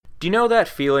Do you know that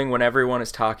feeling when everyone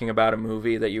is talking about a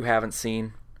movie that you haven't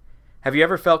seen? Have you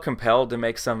ever felt compelled to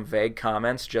make some vague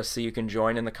comments just so you can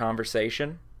join in the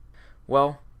conversation?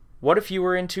 Well, what if you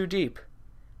were in too deep?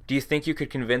 Do you think you could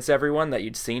convince everyone that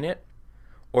you'd seen it?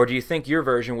 Or do you think your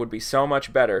version would be so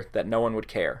much better that no one would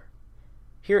care?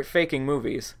 Here at Faking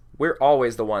Movies, we're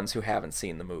always the ones who haven't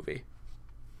seen the movie.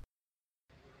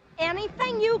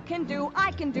 Anything you can do,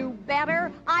 I can do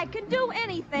better. I can do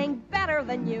anything better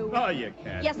than you. Oh, you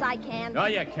can. Yes, I can. No,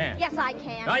 you can't. Yes, I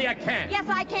can. No, you can't. Yes,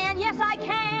 I can. Yes, I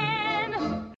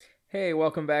can. Hey,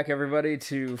 welcome back everybody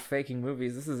to Faking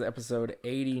Movies. This is episode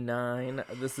 89.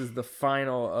 This is the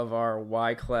final of our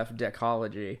Wyclef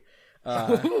decology.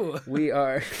 We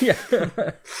are... Yeah.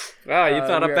 Wow, you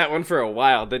thought up that one for a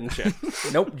while, didn't you?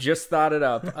 Nope, just thought it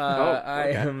up. Okay. I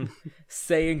am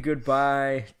saying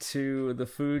goodbye to the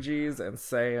Fugees and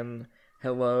saying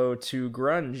hello to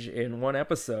grunge in one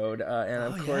episode. And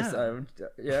of course,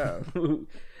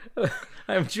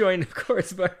 I'm joined, of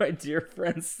course, by my dear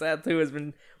friend Seth, who has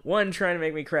been, one, trying to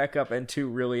make me crack up, and two,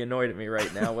 really annoyed at me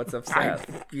right now. What's up,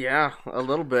 Seth? Yeah, a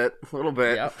little bit.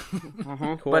 Yep.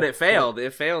 Cool. But it failed.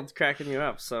 It failed cracking you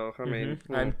up, so, I mean...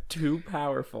 I'm too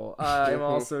powerful. I'm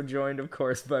also joined, of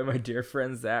course, by my dear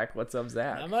friend Zach. What's up,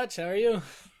 Zach? Not much. How are you?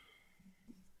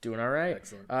 Doing all right.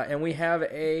 Excellent. And we have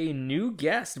a new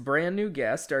guest, brand new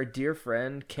guest, our dear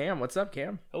friend Cam. What's up,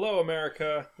 Cam? Hello,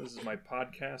 America. This is my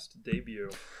podcast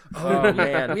debut. Oh,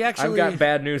 man. I've got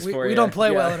bad news for you. We don't play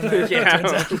well in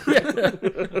America.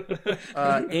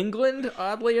 England,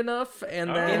 oddly enough,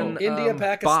 and then India,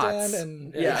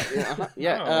 Pakistan, bots.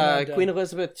 and... Queen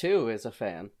Elizabeth II is a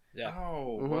fan. Yeah.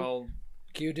 Oh, well...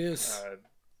 Q-Deuce.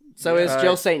 So is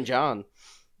Jill St. John.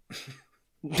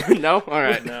 No? All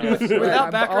right. No.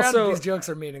 Without background, also- these jokes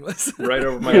are meaningless. Right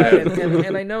over my head.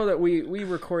 and I know that we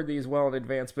record these well in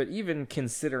advance, but even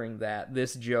considering that,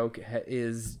 this joke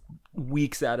is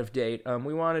weeks out of date.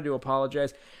 We wanted to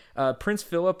apologize. Prince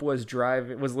Philip was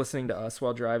listening to us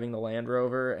while driving the Land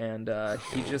Rover, and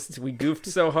we goofed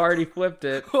so hard he flipped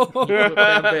it. Flipped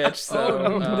that bitch.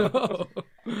 So,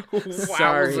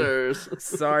 Wowzers.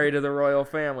 sorry to the royal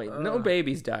family. No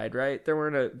babies died, right? There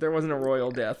wasn't a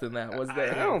royal death in that, was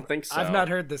there? I don't think so. I've not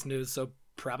heard this news, so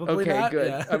probably Okay, not. good.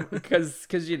 Yeah. Because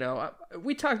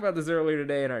we talked about this earlier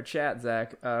today in our chat,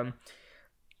 Zach.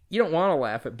 You don't want to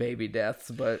laugh at baby deaths,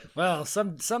 but Well,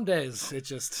 some days it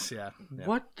just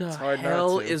What the hard not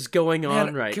hell to. is going on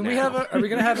Man, right can now? we have are we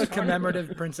gonna have a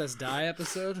commemorative Princess Di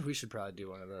episode? We should probably do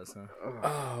one of those, huh?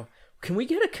 oh, can we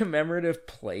get a commemorative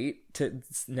plate to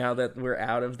now that we're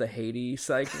out of the Haiti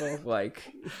cycle?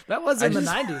 Like That was in the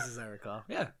 90s, as I recall.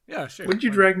 Yeah, sure. What did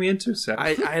you drag me into, Seth?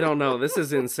 I don't know. This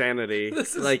is insanity.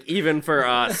 Like, even for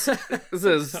us. This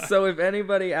is... So if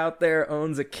anybody out there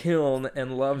owns a kiln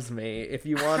and loves me, if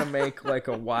you want to make like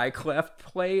a Wyclef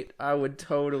plate, I would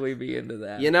totally be into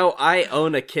that. You know, I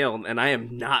own a kiln, and I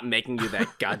am not making you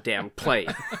that goddamn plate.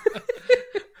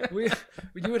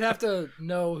 You would have to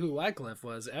know who Wyclef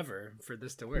was ever for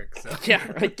this to work. So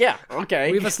Yeah,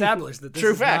 okay. we've established that this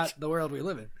True is fact. not the world we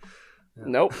live in.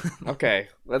 Nope. Okay,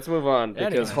 let's move on,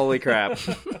 because Anyway. holy crap.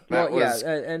 That was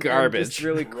and garbage. just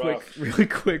really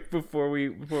quick before we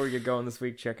get going this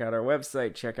week, check out our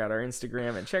website, check out our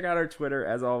Instagram, and check out our Twitter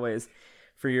as always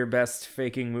for your best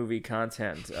faking movie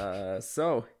content.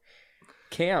 So,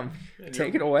 Cam,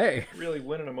 take it away. Really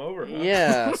winning them over, huh?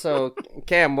 Yeah, so,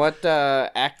 Cam, what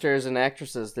actors and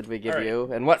actresses did we give All right. you?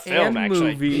 And what film, And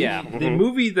actually? movie. Yeah. The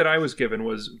movie that I was given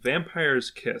was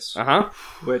Vampire's Kiss, Uh-huh.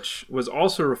 which was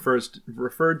also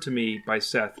referred to me by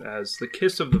Seth as The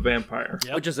Kiss of the Vampire.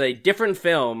 Which is a different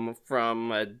film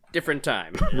from a different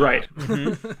time. Right.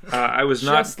 I was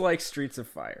not... Just like Streets of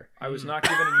Fire. I was not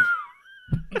given...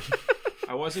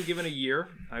 I wasn't given a year.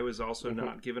 I was also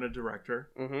not given a director.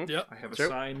 Yep. I have True.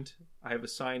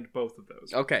 assigned both of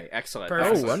those. Okay, excellent.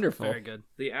 Perfect. Oh, wonderful. Very good.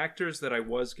 The actors that I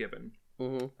was given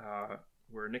Mm-hmm.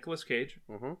 were Nicolas Cage,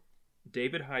 Mhm.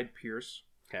 David Hyde Pierce,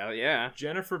 Hell yeah.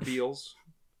 Jennifer Beals,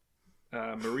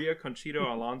 Maria Conchita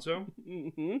Alonso,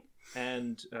 Mm-hmm.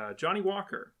 and Johnny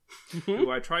Walker, who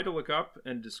I tried to look up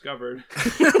and discovered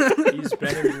he's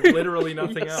been in literally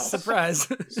nothing else.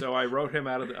 Surprise. So I wrote him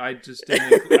out of the... I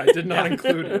did not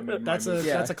include him in That's my a movie.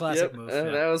 that's a classic Yep, move.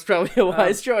 that was probably a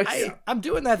wise choice. I'm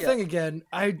doing that thing again.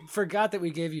 I forgot that we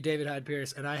gave you David Hyde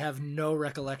Pierce, and I have no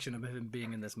recollection of him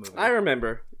being in this movie. I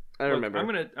remember. Look, I'm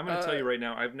gonna tell you right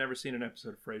now, I've never seen an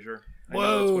episode of Frasier. I know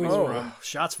Whoa! that's what he's from.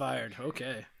 Shots fired.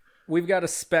 Okay. We've got a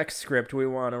spec script we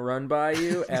want to run by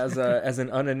you as an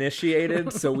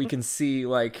uninitiated, so we can see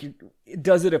like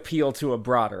does it appeal to a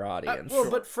broader audience?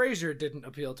 But Frasier didn't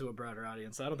appeal to a broader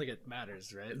audience, so I don't think it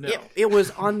matters, right? No. It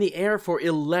was on the air for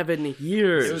 11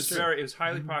 years. It was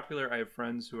highly popular. I have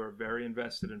friends who are very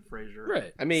invested in Frasier.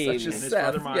 Right. I mean, Such as his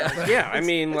Seth, brother Miles. yeah, I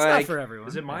mean, It's like not for everyone.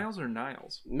 Is it Miles or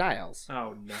Niles? Niles.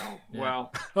 Oh no.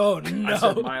 Well, Oh no! I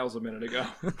said Miles a minute ago.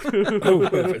 Oh,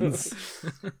 heavens.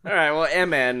 All right, well,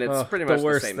 MN, it's pretty much the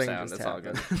worst same thing sound. just It's all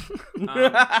good.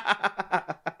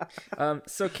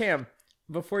 So Cam,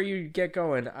 before you get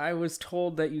going, I was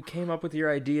told that you came up with your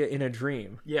idea in a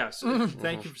dream. Yes.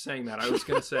 Thank you for saying that. I was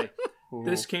going to say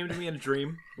this came to me in a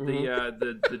dream.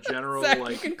 The general Zach,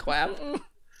 like you can clap.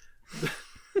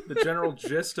 the general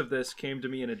gist of this came to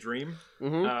me in a dream,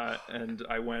 and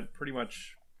I went pretty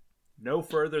much no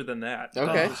further than that.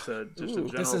 Okay. Just a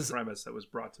general premise that was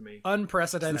brought to me.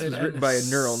 Unprecedented. Written by a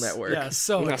neural network. Yeah,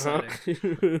 so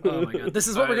exciting. Oh my god, this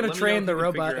is what we're gonna let me train know the if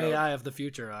you can robot figure out. AI of the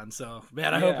future on. So,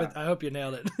 man, I hope you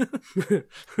nailed it.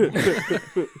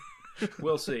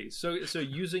 We'll see. So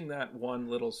using that one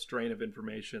little strain of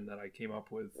information that I came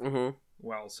up with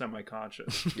while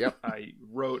semi-conscious, Yep. I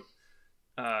wrote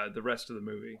the rest of the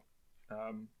movie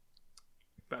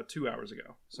about 2 hours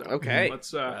ago. So Okay.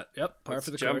 let's Yep, par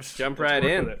for the Jump, course. jump let's right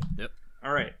work in. with it. Yep.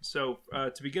 All right. So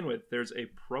to begin with, there's a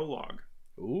prologue.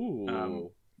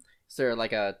 Ooh. Is there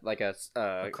like a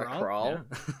crawl?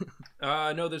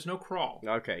 Yeah. No, there's no crawl.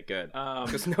 Okay, good.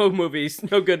 Because Because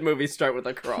no good movies start with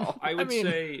a crawl. I would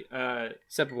say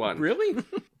Except one. Really?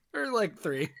 Or like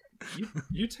 3.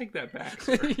 you take that back.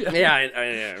 Sir. Yeah, I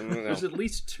know. There's at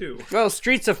least 2. Well,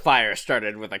 Streets of Fire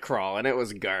started with a crawl, and it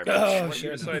was garbage. Oh, Let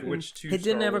you decide which 2. It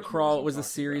didn't have a Star Wars crawl. It movies was a I'm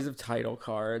talking series about. of title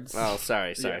cards. Oh,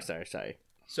 sorry. Yeah.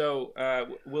 So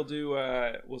we'll do.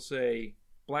 We'll say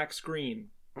black screen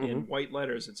in white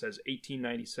letters. It says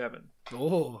 1897.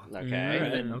 Oh, Okay.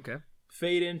 And then okay.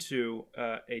 fade into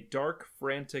a dark,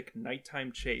 frantic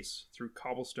nighttime chase through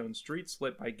cobblestone streets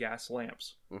lit by gas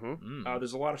lamps.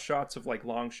 There's a lot of shots of like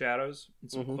long shadows and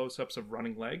some close-ups of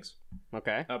running legs.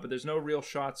 Okay. But there's no real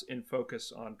shots in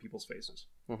focus on people's faces.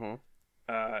 Mm-hmm.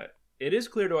 It is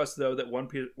clear to us, though, that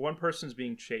one person is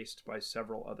being chased by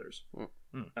several others.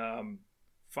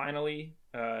 Finally,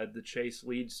 the chase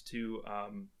leads to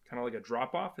kind of like a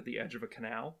drop-off at the edge of a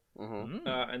canal.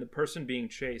 And the person being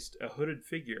chased, a hooded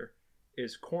figure,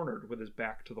 is cornered with his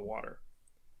back to the water.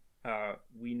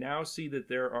 We now see that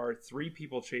there are 3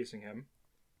 people chasing him,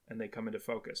 and they come into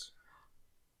focus.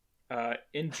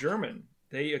 In German,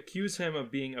 they accuse him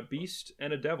of being a beast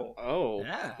and a devil. Oh.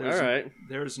 Yeah. All right.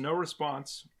 There's no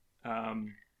response,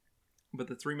 but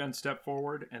the 3 men step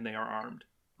forward, and they are armed.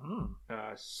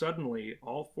 Suddenly,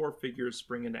 all 4 figures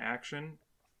spring into action,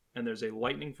 and there's a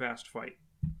lightning-fast fight.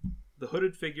 The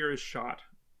hooded figure is shot,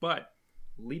 but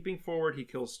leaping forward, he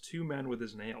kills 2 men with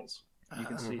his nails. You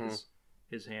can see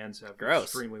his hands have Gross.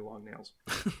 extremely long nails.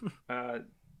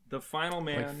 The final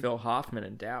man... Like Phil Hoffman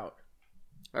in Doubt.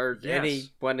 Or Yes.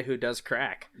 anyone who does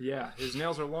crack. Yeah, his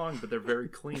nails are long, but they're very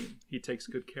clean. He takes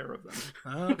good care of them.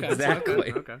 Okay.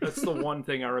 Exactly. Okay. That's the one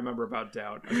thing I remember about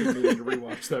Doubt. I've been meaning to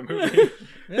rewatch that movie.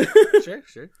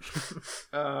 Sure.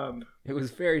 It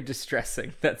was very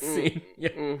distressing, that scene.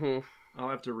 Yeah. I'll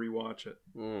have to rewatch it.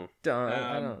 I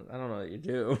don't know that you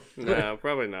do. No,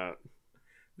 probably not.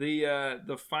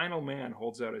 The final man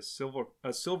holds out a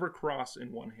silver cross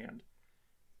in one hand,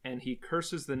 and he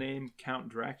curses the name Count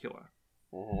Dracula.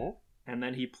 And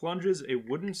then he plunges a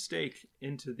wooden stake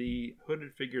into the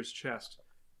hooded figure's chest,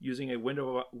 using a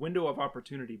window of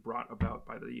opportunity brought about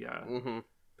by the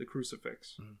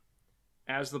crucifix.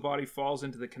 As the body falls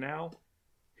into the canal,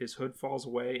 his hood falls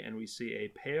away, and we see a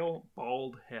pale,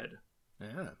 bald head.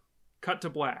 Yeah. Cut to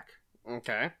black.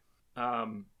 Okay.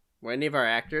 Were any of our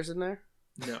actors in there?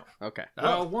 No. Okay.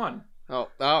 Well, one. Oh,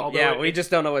 yeah, we just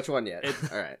don't know which one yet.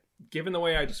 All right. Given the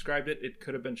way I described it, it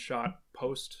could have been shot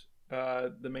post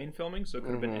the main filming, so it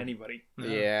could have been anybody.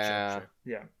 Yeah.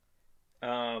 Sure.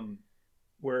 Yeah.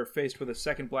 We're faced with a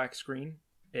second black screen.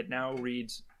 It now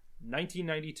reads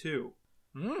 1992.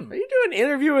 Are you doing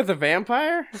Interview with a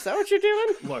Vampire? Is that what you're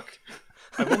doing? Look,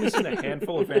 I've only seen a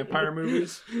handful of vampire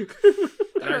movies,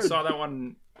 and I saw that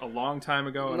one a long time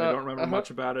ago, and I don't remember much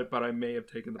about it, but I may have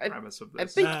taken the premise of I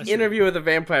this. think Interview with a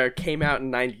Vampire came out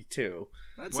in 92.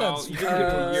 That Well, sounds you didn't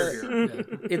give a year here.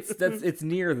 It's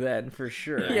near then for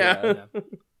sure. Yeah.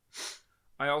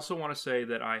 I also want to say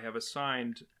that I have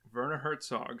assigned Werner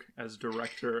Herzog as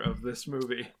director of this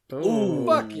movie. Ooh,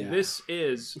 fuck yeah. This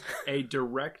is a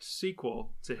direct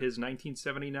sequel to his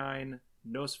 1979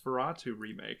 Nosferatu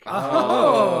remake.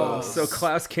 Oh, so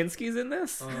Klaus Kinski's in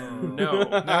this? No.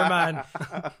 Never mind.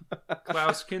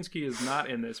 Klaus Kinski is not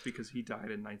in this because he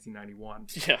died in 1991.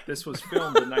 Yeah. This was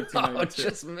filmed in 1992.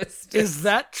 Just missed it. Is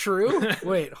that true?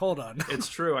 Wait, hold on. It's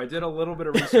true. I did a little bit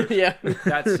of research. Yeah.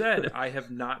 That said, I have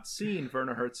not seen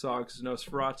Werner Herzog's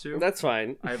Nosferatu. That's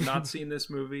fine. I have not seen this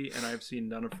movie, and I have seen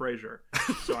none of Frasier.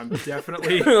 So I'm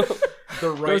definitely the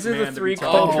right Those are man the three to be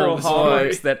talking cultural about this movie.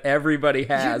 hallmarks that everybody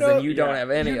has, and you don't have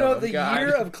any You know of them. the God.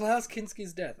 year of Klaus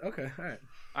Kinski's death. Okay, all right.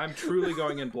 I'm truly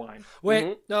going in blind.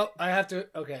 Wait, no, I have to.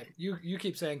 Okay, you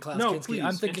keep saying Klaus No, Kinski. please,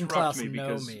 I'm thinking interrupt Klaus me Know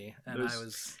because Me, and there's- I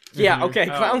was Yeah, okay.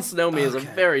 Clowns Know Me is a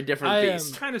Okay. very different I am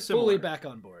beast. Kind of similar. fully back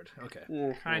on board.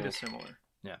 Okay, Kind of similar.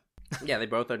 Yeah, they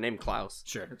both are named Klaus.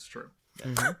 sure. It's true.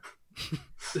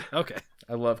 Okay,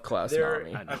 I love Klaus There,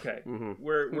 Nami. okay. Mm-hmm.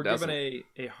 We're doesn't? given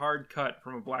a hard cut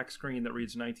from a black screen that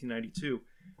reads 1992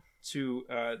 to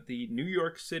the New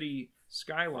York City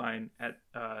skyline at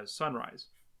sunrise.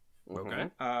 Okay.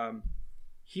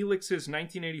 Helix's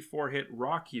 1984 hit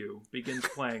 "Rock You" begins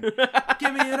playing.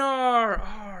 Give me an R,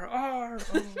 R, R.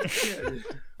 Oh shit!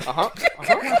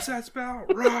 What's that spell?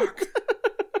 Rock.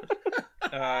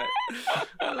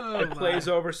 It plays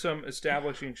over some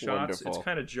establishing shots. Wonderful. It's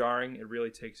kind of jarring. It really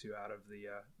takes you out of the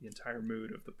entire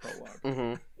mood of the prologue.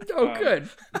 Mm-hmm. Oh, good.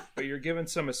 But you're given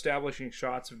some establishing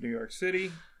shots of New York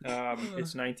City.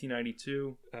 It's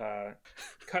 1992.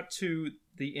 Cut to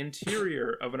the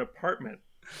interior of an apartment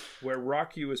where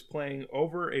Rock You is playing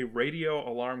over a radio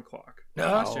alarm clock.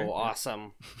 Oh,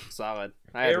 awesome. Solid.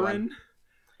 I had one.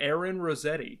 Aaron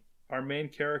Rossetti, our main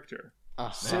character,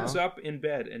 Uh-huh. sits up in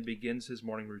bed and begins his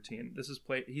morning routine.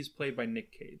 He's played by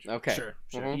Nick Cage. Okay. sure.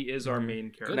 Mhm. He is our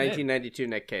main character. 1992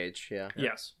 Nick Cage, yeah.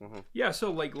 Yes. Mhm. Yeah,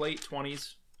 so like late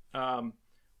 20s.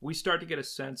 We start to get a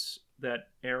sense that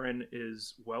Aaron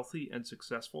is wealthy and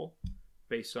successful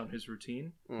based on his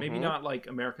routine. Maybe Mhm. not like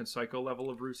American Psycho level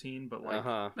of routine, but like,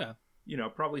 Uh-huh.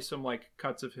 probably some like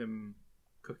cuts of him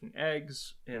cooking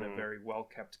eggs in a very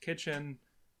well-kept kitchen,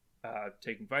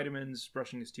 taking vitamins,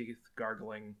 brushing his teeth,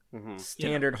 gargling. Mm-hmm.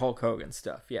 Standard Hulk Hogan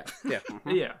stuff. Yeah.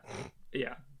 Yeah.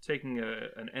 Yeah. Taking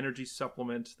an energy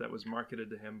supplement that was marketed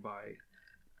to him by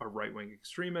a right-wing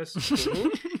extremist.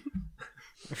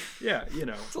 Yeah,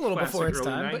 It's a little classic before its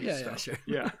early time, but 90s yeah, stuff. sure.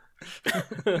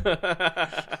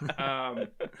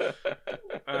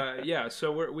 Yeah.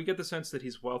 So we get the sense that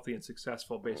he's wealthy and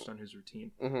successful based on his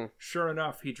routine. Mm-hmm. Sure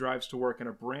enough, he drives to work in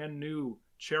a brand new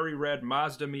cherry red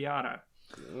Mazda Miata.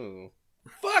 Ooh.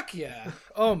 Fuck yeah!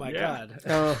 Oh my Yeah. god.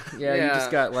 Oh, yeah, you Yeah.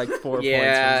 just got like 4 points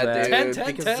Yeah, from that. dude. 10, 10,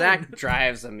 because 10. Zach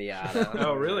drives a Miata.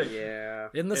 Oh, really? Yeah.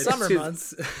 In the It's summer his-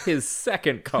 months. His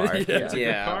second car. Yeah. Yeah.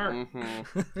 Yeah. car.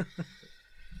 Mhm.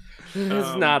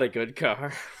 It's not a good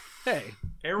car. Hey,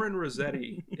 Aaron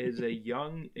Rossetti is a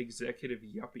young executive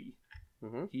yuppie.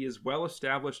 Mhm. He is well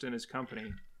established in his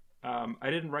company.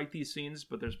 I didn't write these scenes,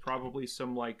 but there's probably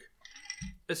some like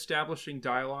establishing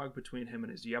dialogue between him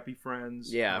and his yuppie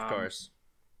friends. Yeah, of course.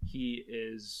 He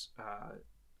is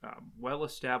well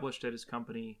established at his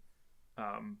company.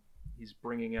 He's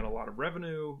bringing in a lot of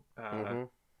revenue.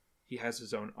 He has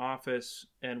his own office,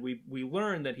 and we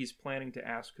learn that he's planning to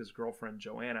ask his girlfriend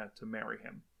Joanna to marry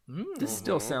him. This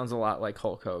still sounds a lot like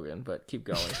Hulk Hogan, but keep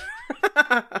going.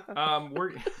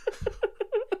 We're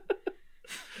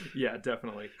yeah,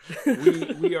 definitely.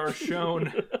 We are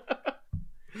shown.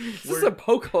 Is this a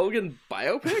Hulk Hogan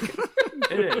biopic?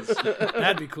 It is.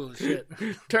 that'd be cool as shit.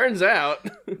 Turns out.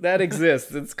 That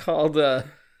exists. It's called,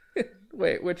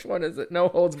 wait, which one is it? No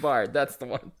Holds Barred. That's the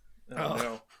one. Oh,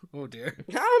 no. Oh dear.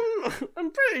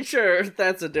 I'm pretty sure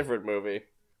that's a different movie.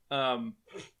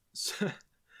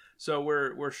 So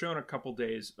we're shown a couple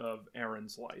days of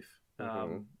Aaron's life,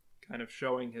 kind of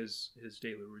showing his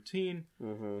daily routine.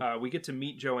 We get to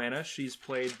meet Joanna. She's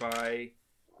played by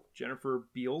Jennifer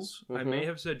Beals. I may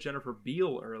have said Jennifer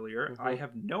Beal earlier. I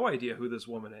have no idea who this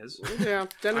woman is. Yeah, I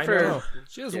Jennifer. know.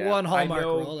 She has Yeah, one I Hallmark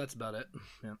know- role. That's about it.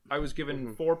 Yeah. I was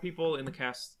given 4 people in the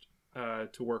cast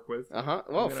to work with. Well,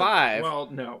 I'm gonna- 5.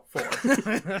 Well, no, 4.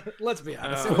 Let's be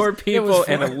honest. It was- 4 it people was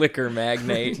and a 4. liquor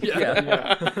magnate.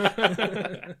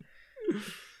 Yeah.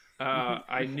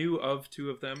 I knew of 2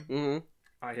 of them. Mm-hmm.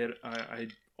 I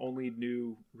only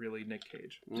knew really Nick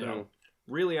Cage. So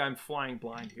really, I'm flying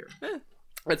blind here.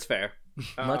 That's fair.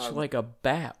 Much like a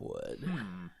bat would.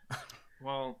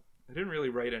 Well, I didn't really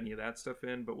write any of that stuff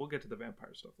in, but we'll get to the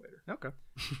vampire stuff later. Okay.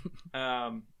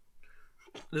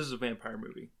 This is a vampire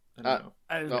movie. I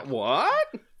don't know. What?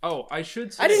 Oh, I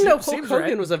should say. I didn't know Hulk Seems Hogan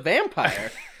right. was a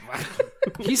vampire.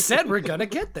 He said we're gonna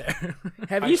get there.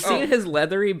 Have you seen his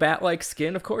leathery bat-like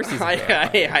skin? Of course he's a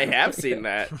vampire. I have seen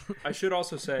that. I should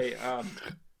also say,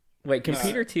 Wait, can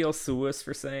Peter Thiel sue us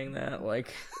for saying that?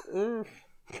 Like,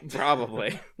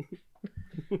 Probably.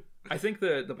 I think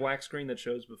the black screen that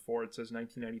shows before it says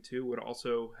 1992 would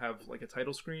also have like a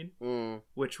title screen,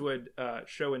 which would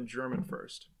show in German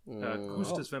first,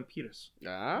 "Gust des Vampirs,"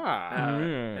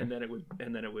 and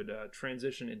then it would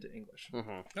transition into English.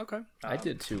 Okay. I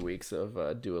did 2 weeks of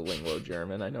Duolingo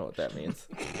German. I know what that means.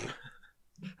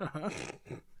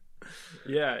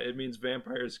 Yeah, it means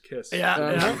vampires kiss.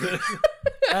 Yeah.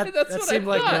 That seemed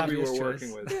like the we obvious were choice.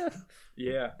 working with.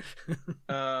 Yeah.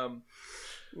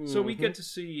 So we get to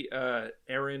see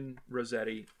Aaron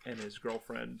Rossetti and his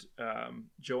girlfriend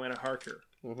Joanna Harker,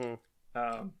 and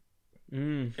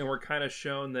we're kind of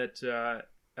shown that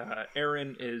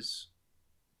Aaron is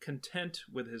content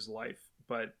with his life,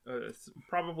 but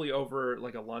probably over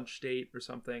like a lunch date or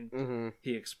something,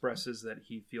 he expresses that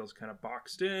he feels kind of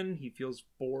boxed in. He feels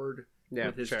bored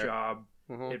with his job.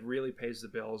 It really pays the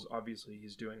bills. Obviously,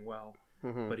 he's doing well,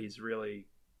 but he's really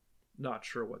not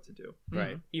sure what to do.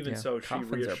 Right. Even so, she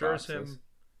reassures him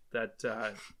that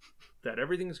that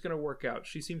everything's going to work out.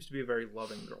 She seems to be a very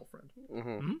loving girlfriend.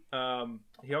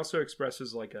 He also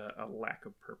expresses like a lack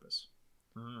of purpose.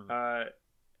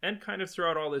 And kind of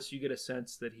throughout all this, you get a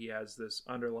sense that he has this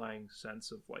underlying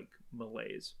sense of like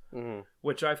malaise,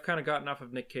 which I've kind of gotten off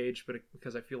of Nick Cage, but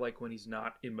because I feel like when he's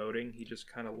not emoting, he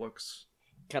just kind of looks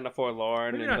kind of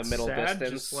forlorn in the middle sad,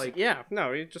 distance. Just like,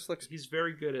 he just looks. He's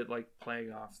very good at like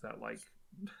playing off that like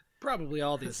probably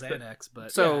all these Xanax,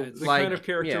 but so the kind of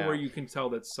character where you can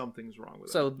tell that something's wrong with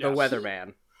him. So the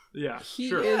weatherman. Yeah, he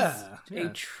sure. is a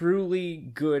truly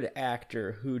good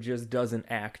actor who just doesn't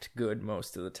act good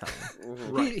most of the time.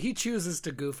 Right. He chooses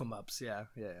to goof him ups. Yeah.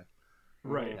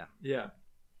 Right. Yeah.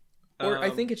 Or I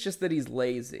think it's just that he's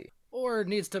lazy. Or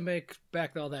needs to make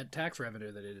back all that tax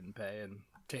revenue that he didn't pay and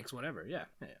takes whatever. Yeah.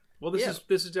 Well, this is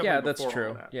definitely that's before true.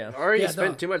 all that. Yeah. Or he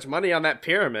spent too much money on that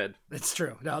pyramid. It's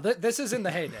true. No, this is in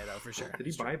the heyday though, for sure. Did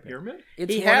he buy a pyramid?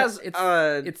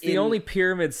 It's the only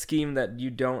pyramid scheme that you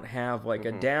don't have like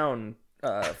a down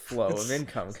flow of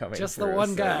income coming. Just through, the one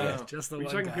so, guy. yeah. Just the Are you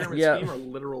one talking guy. pyramid scheme or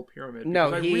literal pyramid?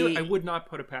 No, Because I would not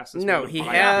put it past this. No, man to he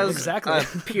buy has a a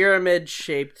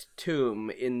pyramid-shaped tomb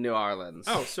in New Orleans.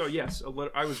 Oh, so yes, I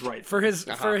was right. For his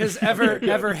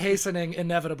ever hastening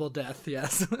inevitable death.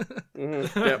 Yes. I mean,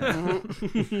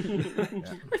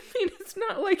 it's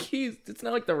not like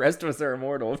the rest of us are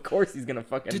immortal. Of course, he's gonna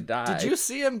fucking die. Did you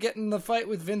see him get in the fight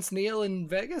with Vince Neil in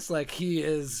Vegas? Like he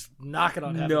is knocking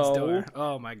on heaven's door.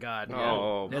 Oh my god. Oh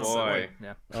boy.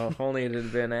 Yeah. Oh, if only it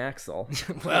had been Axel.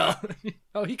 Well,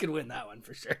 he could win that one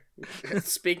for sure.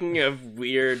 Speaking of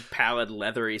weird, pallid,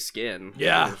 leathery skin.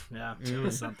 Yeah, it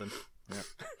was something. Yeah.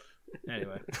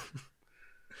 Anyway,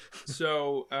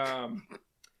 so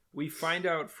we find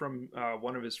out from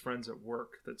one of his friends at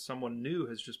work that someone new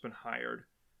has just been hired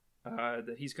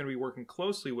that he's going to be working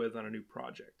closely with on a new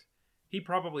project. He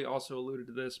probably also alluded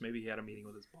to this. Maybe he had a meeting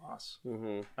with his boss.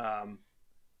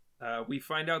 We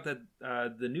find out that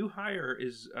the new hire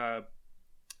is a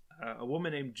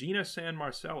woman named Gina San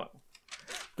Marcello.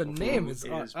 the name is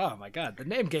oh my god, the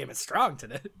name game is strong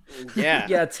today.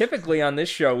 Yeah. Typically on this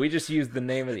show, we just use the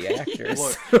name of the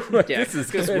actors. This is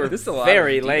because good. we're This is a lot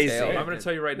very of lazy. detail. I'm going to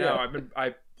tell you right now.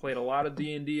 I played a lot of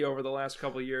D&D over the last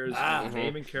couple of years.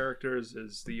 Naming characters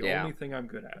is the only thing I'm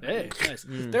good at. Hey, nice.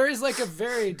 There is like a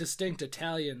very distinct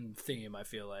Italian theme, I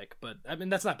feel like, but I mean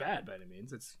that's not bad by any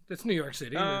means. It's New York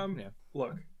City.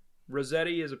 Look,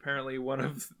 Rossetti is apparently one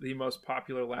of the most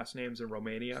popular last names in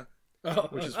Romania.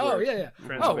 Which is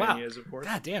Transylvania is, of course.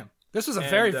 God damn, this was a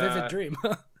very vivid dream.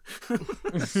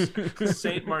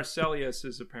 Saint Marcellius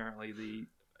is apparently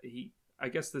I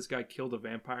guess this guy killed a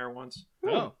vampire once.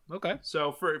 Oh, okay.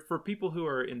 So for people who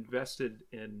are invested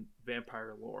in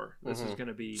vampire lore, this is going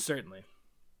to be certainly.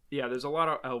 Yeah, there's a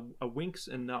lot of winks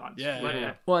and nods.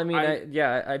 Yeah. Well, I mean,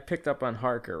 I picked up on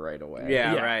Harker right away.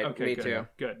 Yeah, right. Okay, Me good, too.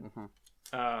 Good.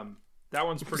 That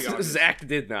one's pretty obvious. Zach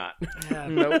did not. Yeah.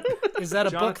 Nope. Is that a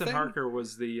Jonathan book thing? Harker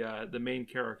was the main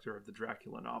character of the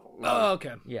Dracula novel. Oh,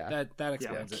 okay. Yeah. That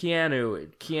explains it.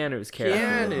 Keanu's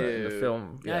character in the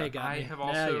film. Yeah, you got me. I have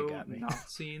also not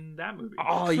seen that movie.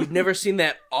 Oh, you've never seen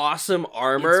that awesome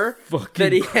armor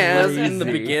that he has in the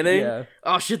beginning? Yeah.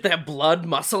 Oh shit, that blood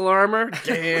muscle armor?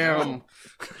 Damn.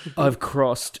 I've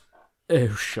crossed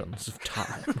oceans of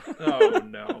time. Oh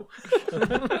no.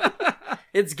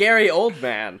 It's Gary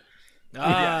Oldman.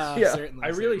 Certainly. I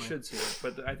really should see it,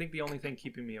 but I think the only thing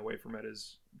keeping me away from it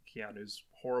is Keanu's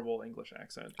horrible English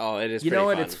accent. Oh, it is. You know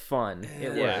what? Fun. It's fun.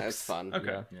 It yeah, works. it's fun.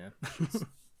 Okay. Yeah.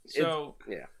 So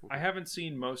I haven't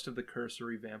seen most of the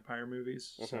cursory vampire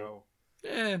movies, so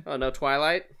Oh, no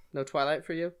Twilight? No Twilight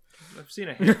for you? I've seen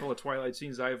a handful of Twilight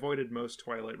scenes. I avoided most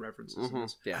Twilight references. In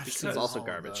this. Yeah, I've it's seen also all of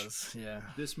garbage. those. Yeah.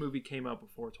 This movie came out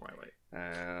before Twilight.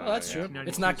 Well, that's true.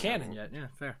 It's not canon yet. Yeah,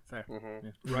 fair. Yeah.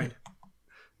 Right.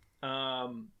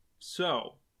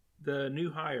 So the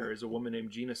new hire is a woman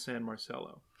named Gina San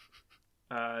Marcello.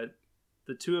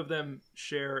 The two of them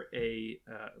share a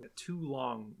too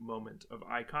long moment of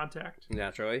eye contact.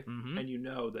 Naturally. And you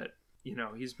know that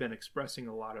he's been expressing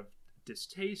a lot of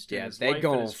distaste in his they life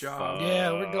go and his job.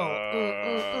 Yeah, we're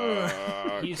going.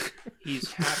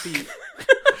 He's happy.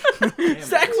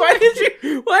 Zach, why did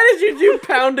you do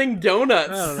pounding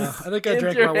donuts? I don't know. I think I in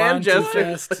drank your my hand wine too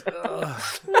gestures?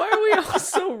 fast. Why are we all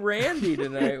so randy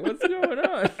tonight? What's going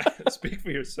on? Speak for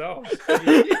yourself.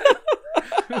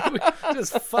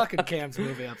 Just fucking Cam's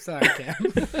movie up. Sorry, Cam.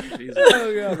 Jesus.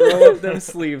 Oh god, roll up them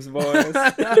sleeves, boys.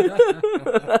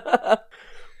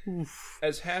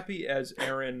 As happy as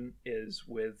Aaron is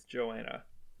with Joanna,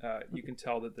 you can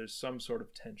tell that there's some sort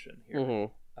of tension here.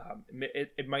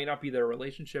 It might not be their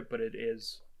relationship, but it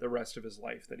is the rest of his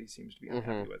life that he seems to be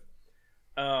unhappy with.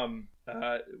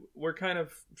 We're kind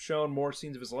of shown more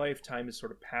scenes of his life. Time is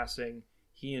sort of passing.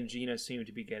 He and Gina seem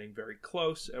to be getting very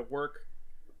close at work.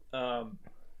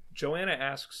 Joanna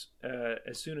asks,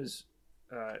 as soon as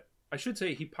I should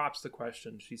say he pops the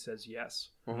question, she says yes.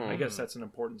 I guess that's an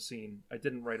important scene. I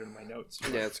didn't write it in my notes.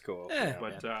 Yeah, it's cool.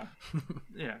 But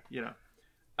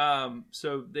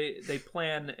so they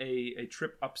plan a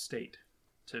trip upstate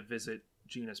to visit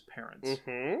Gina's parents.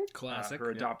 Classic.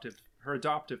 Her adoptive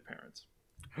parents.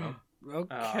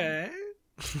 Okay.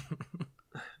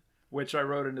 Which I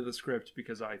wrote into the script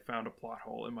because I found a plot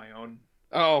hole in my own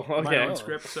Okay. my own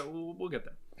script. So we'll get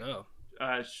there.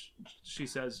 She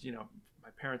says, my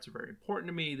parents are very important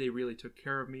to me. They really took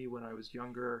care of me when I was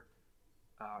younger.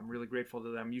 I'm really grateful to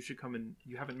them. You should come and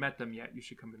you haven't met them yet. You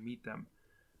should come and meet them.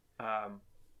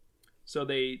 So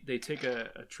they take a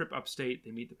trip upstate.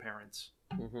 They meet the parents.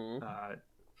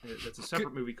 That's a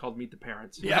separate movie called Meet the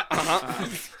Parents. Yeah.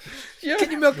 Can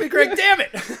you milk me, Greg? Damn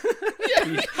it! I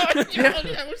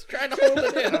was trying to hold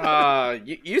it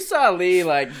in. You saw Lee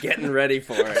getting ready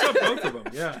for it. I saw both of them.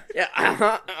 Yeah.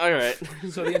 Yeah. All right.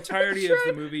 So the entirety of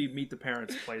the movie Meet the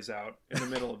Parents plays out in the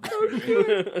middle of this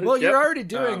movie. Well, you're already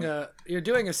doing a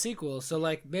sequel, so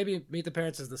maybe Meet the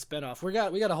Parents is the spinoff. We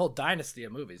got a whole dynasty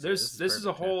of movies. This is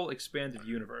a whole expanded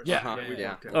universe.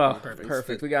 Yeah. Oh,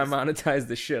 perfect. We gotta monetize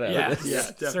the shit out of this. Yeah,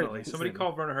 definitely. Somebody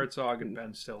call Werner Herzog and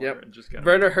Ben Stiller and just get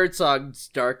Werner Herzog's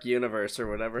Dark Universe or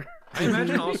whatever. I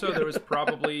imagine also there was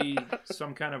probably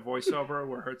some kind of voiceover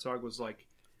where Herzog was like,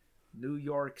 New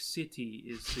York City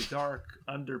is the dark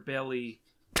underbelly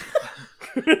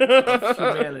of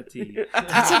humanity.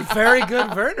 That's a very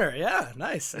good Werner. Yeah,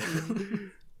 nice.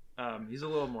 He's a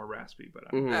little more raspy, but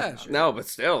sure. No, but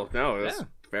still, it was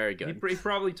very good. He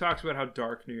probably talks about how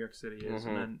dark New York City is,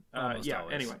 and then Always.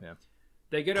 Anyway, Yeah.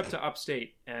 they get up to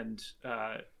upstate, and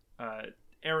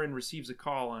Aaron receives a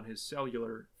call on his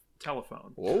cellular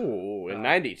telephone. Whoa, in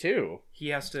 92. He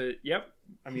has to. Yep.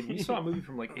 I mean, we saw a movie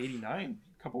from 89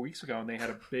 a couple weeks ago, and they had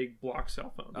a big block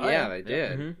cell phone. Yeah, they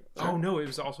did. Oh no, it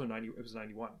was also 90. It was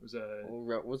 91. It was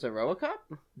Was it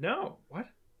RoboCop? no. What?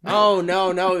 Oh no,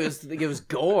 it was What are you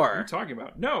Gore. talking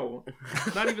about? No,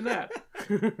 not even that.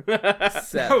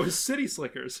 Seth. No, it was City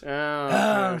Slickers.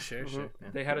 Oh, sure. Yeah.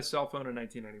 They had a cell phone in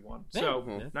 1991.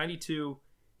 So 92.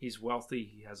 He's wealthy.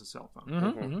 He has a cell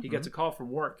phone. He gets a call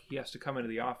from work. He has to come into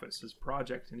the office. His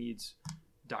project needs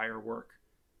dire work.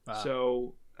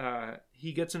 So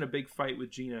he gets in a big fight with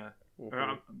Joanna.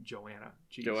 Jeez, Joanna.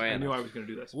 I knew I was going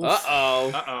to do this.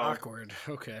 Uh-oh. Awkward.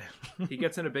 Okay. He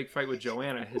gets in a big fight with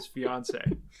Joanna, his fiance.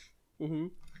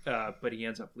 But he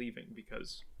ends up leaving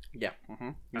because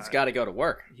He's got to go to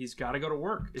work. he's got to go to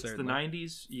work. It's Certainly. the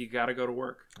 90s. You got to go to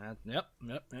work. Yep.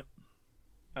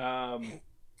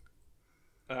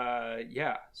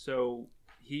 So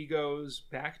he goes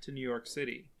back to New York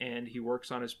City and he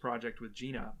works on his project with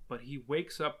Gina, but he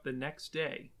wakes up the next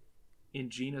day in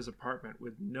Gina's apartment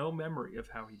with no memory of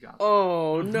how he got there.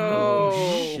 Oh no!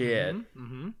 Shit.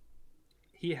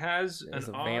 He has There's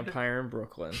an a odd, vampire in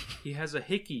Brooklyn. he has a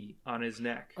hickey on his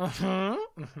neck,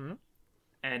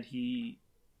 and he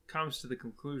comes to the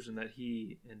conclusion that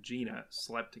he and Gina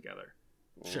slept together.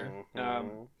 Sure.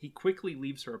 He quickly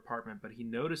leaves her apartment, but he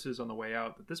notices on the way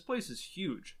out that this place is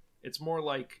huge. It's more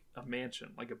like a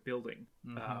mansion, like a building.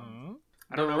 I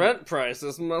The don't know. rent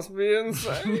prices must be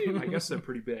insane. I guess they're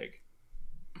pretty big.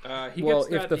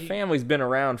 If the family's been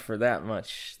around for that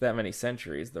many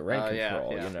centuries, the rent Yeah. From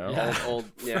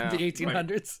the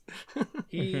 1800s.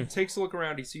 He takes a look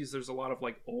around. He sees there's a lot of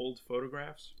old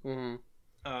photographs.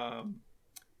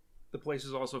 the place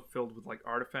is also filled with like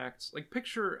artifacts. Like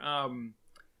picture My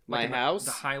like house,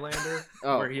 the Highlander,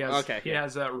 Oh, where he has okay. he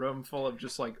has that room full of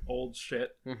just like old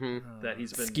shit Mm-hmm. that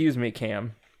he's been. Excuse me,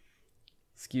 Cam.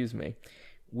 Excuse me.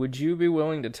 Would you be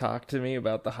willing to talk to me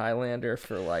about the Highlander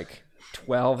for like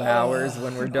 12 hours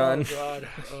when we're done?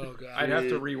 Oh god. I'd have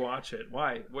to rewatch it.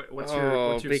 Why? What's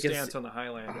your stance on the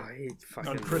Highlander?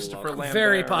 On Christopher Lambert?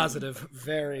 Very positive.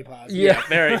 Very positive. Yeah.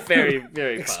 Very, very,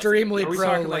 very Extremely Are we pro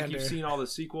talking Lander. like you've seen all the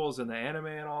sequels and the anime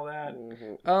and all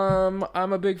that?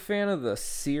 I'm a big fan of the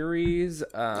series.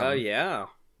 Oh yeah.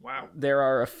 Wow. There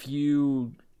are a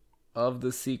few of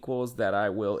the sequels that I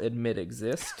will admit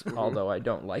exist, although I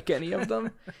don't like any of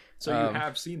them. So you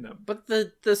have seen them. But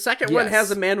the second one Yes.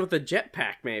 has a man with a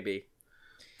jetpack, maybe.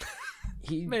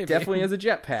 He Maybe. definitely has a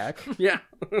jetpack. Yeah.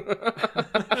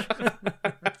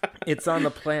 It's on the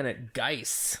planet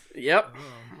Geis. Yep.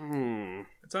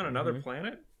 It's on another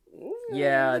planet?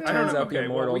 Yeah, it I don't turns know. out the Okay,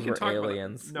 well, we Immortals can were talk about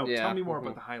aliens. it. No, Yeah. tell me more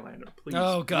about the Highlander, please.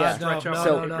 Oh god, Stretch out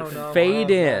So, no. Fade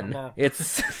in. no.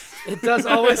 It's It does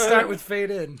always start with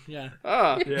fade in. Yeah.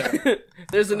 Yeah.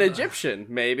 There's an Egyptian,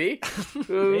 maybe,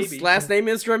 whose last name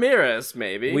is Ramirez,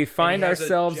 maybe. we find has a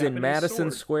ourselves in Japanese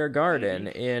Madison sword. Square Garden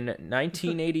in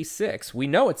 1986. We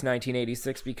know it's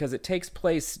 1986 because it takes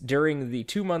place during the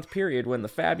 2-month period when the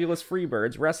Fabulous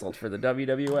Freebirds wrestled for the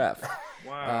WWF.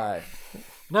 Wow.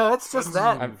 No, it's just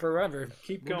that forever.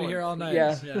 Keep We'll going. be here all night.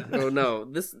 Yeah. Oh no,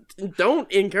 this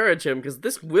don't encourage him because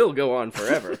this will go on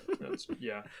forever.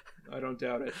 Yeah, I don't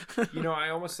doubt it. You know, I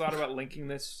almost thought about linking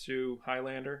this to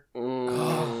Highlander. Oh,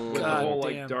 With the God whole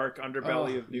damn. like dark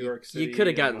underbelly of New York City. You could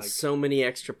have and, gotten like, so many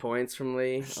extra points from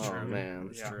Lee. Oh man.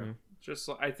 yeah. Just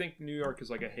I think New York is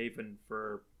like a haven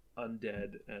for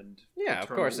undead and Yeah, of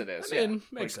eternal, course it is. I mean,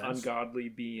 makes like sense. ungodly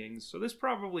beings. So this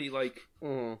probably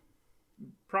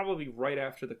probably right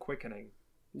after the quickening.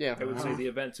 Yeah. I would say the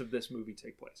events of this movie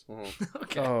take place.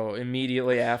 Oh,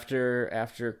 immediately after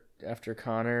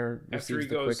Connor After receives he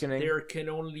the goes, quickening. there can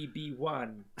only be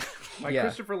one. My Yeah.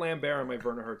 Christopher Lambert and my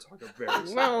Werner Herzog are very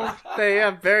similar. Well, they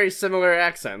have very similar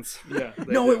accents. Yeah.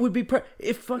 they No, do. it would be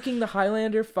if fucking the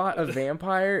Highlander fought a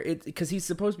vampire. Because he's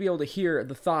supposed to be able to hear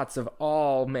the thoughts of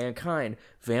all mankind.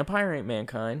 Vampire ain't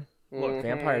mankind. Look,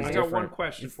 Vampire's I got different. one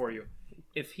question for you.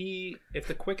 If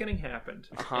the quickening happened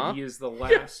Uh-huh. and he is the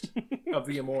last of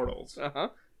the immortals, Uh-huh.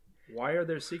 why are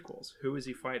there sequels? Who is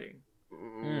he fighting?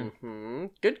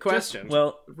 Good question.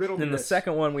 Well, Riddle me in the this.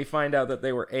 second one, we find out that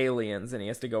they were aliens, and he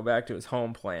has to go back to his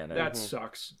home planet. That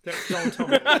sucks. Don't tell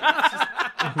me.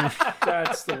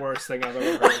 That's the worst thing I've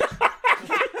ever heard.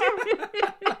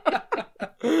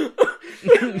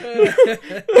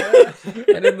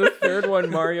 And in the third one,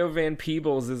 Mario Van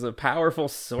Peebles is a powerful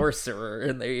sorcerer,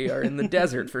 and they are in the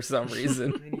desert for some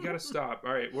reason. Man, you gotta stop.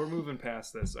 All right, we're moving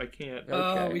past this. I can't.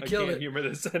 Oh, we I killed can't it. humor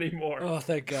this anymore. Oh,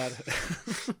 thank God.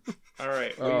 All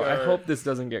right. Oh, I hope this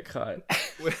doesn't get cut.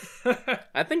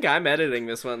 I think I'm editing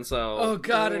this one, so Oh,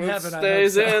 God in it heaven, I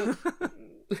stays hope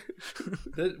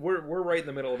in. we're right in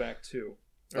the middle of Act 2.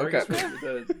 Or Okay. I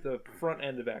guess the front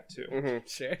end of Act 2.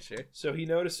 Sure. So he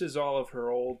notices all of her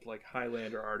old like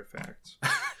Highlander artifacts.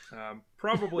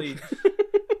 Probably,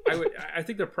 I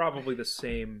think they're probably the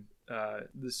same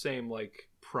like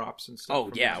props and stuff. Oh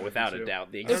from yeah, this without movie, a too.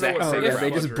 doubt, the I don't know exact what Oh same. yeah, Werner they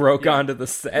just Herzog- broke yeah. onto the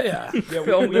set. Yeah. Yeah,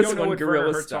 Filmed we this don't know one what guerrilla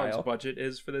Werner Herzog's style. budget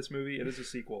is for this movie. It is a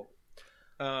sequel.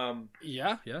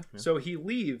 Yeah. So he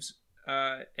leaves,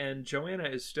 and Joanna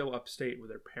is still upstate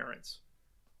with her parents.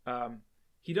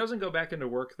 He doesn't go back into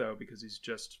work though because he's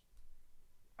just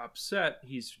upset.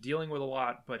 He's dealing with a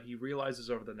lot, but he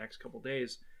realizes over the next couple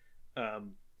days,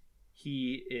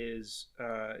 he's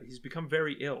become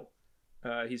very ill.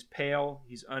 He's pale.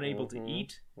 He's unable to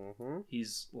eat.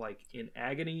 He's like in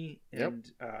agony, and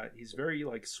he's very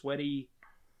like sweaty.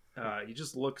 He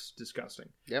just looks disgusting.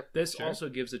 Yep. This also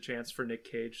gives a chance for Nick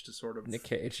Cage to sort of Nick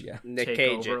Cage, yeah. Nick take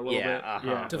Cage, over a little yeah, bit. uh-huh,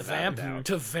 Yeah. To without a vamp,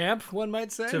 doubt. one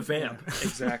might say. to vamp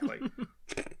exactly.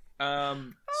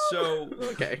 So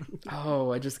Okay.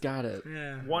 Oh, I just got it.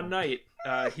 Yeah. one night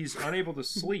he's unable to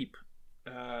sleep,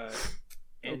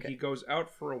 and he goes out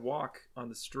for a walk on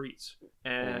the streets,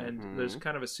 and there's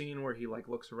kind of a scene where he like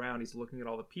looks around. He's looking at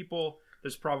all the people.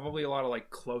 There's probably a lot of like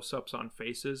close-ups on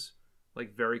faces,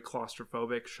 like very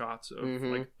claustrophobic shots of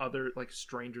like other like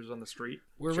strangers on the street.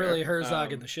 We're really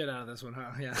Herzogging the shit out of this one,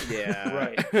 huh? Yeah. Yeah.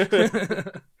 Right.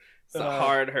 It's a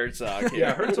hard Herzog here.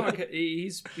 Yeah, Herzog.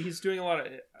 He's doing a lot of.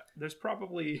 There's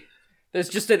probably There's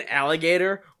just an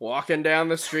alligator walking down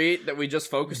the street that we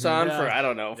just focus on for, I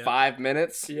don't know, 5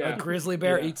 minutes. Yeah. A grizzly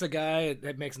bear eats a guy.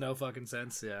 It makes no fucking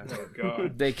sense. Yeah. Oh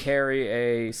god. They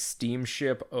carry a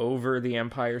steamship over the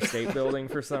Empire State Building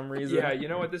for some reason. Yeah, you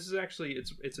know what? This is actually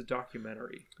it's a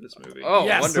documentary. This movie. Oh,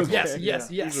 Yes, wonderful. yes.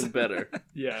 Even better.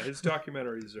 Yeah, his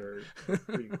documentaries are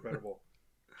pretty incredible.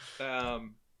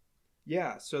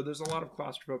 Yeah, so there's a lot of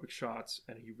claustrophobic shots,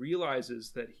 and he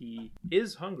realizes that he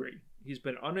is hungry. He's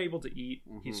been unable to eat.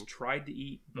 He's tried to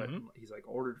eat, but he's like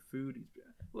ordered food.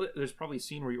 There's probably a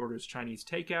scene where he orders Chinese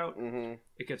takeout.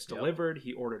 It gets delivered.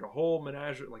 He ordered a whole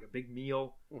menage, like a big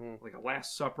meal, like a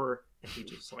Last Supper, and he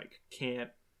just like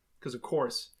can't. Because of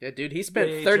course, Yeah, dude, he spent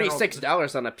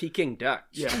 $36 on a Peking duck.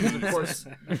 yeah, 'cause of course,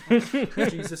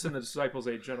 Jesus and the disciples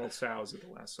ate General Tso's at the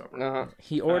Last Supper.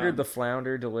 He ordered the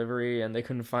flounder delivery, and they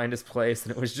couldn't find his place,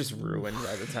 and it was just ruined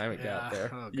by the time it got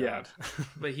there. Oh, God. Yeah,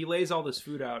 but he lays all this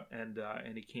food out, and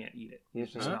he can't eat it.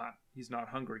 He's just not. He's not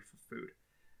hungry for food.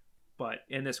 But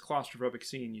in this claustrophobic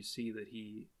scene, you see that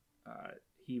he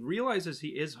realizes he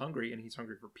is hungry, and he's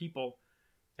hungry for people,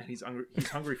 and he's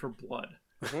hungry for blood.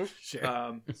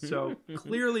 Sure. So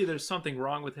clearly there's something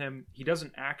wrong with him. He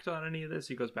doesn't act on any of this.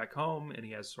 He goes back home and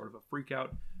he has sort of a freak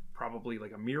out, probably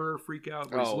like a mirror freak out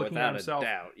where he's looking at himself,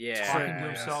 talking to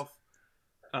himself.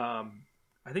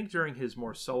 I think during his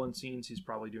more sullen scenes, he's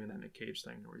probably doing that Nick Cage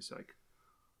thing where he's like,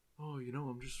 oh,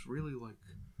 I'm just really like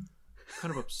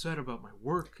kind of upset about my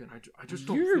work, and I just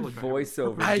don't Your feel like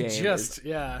voiceover I game just,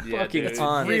 is fucking fucking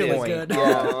on really point. good.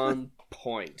 On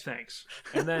point. Thanks.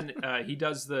 And then he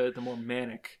does the more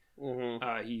manic.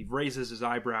 He raises his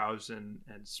eyebrows and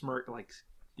smirk like,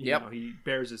 you know, he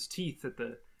bares his teeth at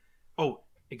the. Oh,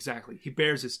 exactly. He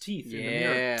bares his teeth in the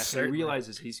mirror. So he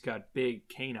realizes he's got big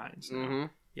canines now.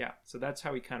 Yeah, so that's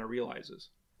how he kind of realizes.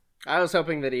 I was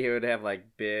hoping that he would have like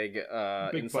big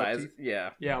incised. teeth?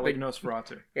 Yeah. Yeah, like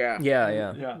Nosferatu. Yeah.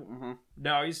 Yeah.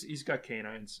 No, he's got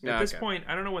canines. At this point,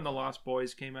 I don't know when The Lost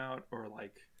Boys came out or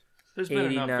like. There's been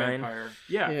 89. enough vampire.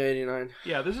 Yeah. 89.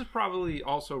 Yeah, this is probably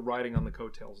also riding on the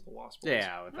coattails of The Lost Boys.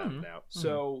 Yeah, without a doubt.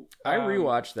 So I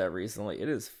rewatched that recently. It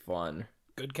is fun.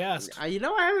 Good cast. I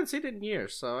haven't seen it in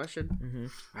years, so I should.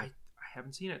 I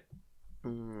haven't seen it.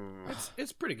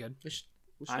 It's pretty good. We should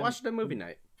watch it at movie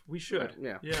night. We should.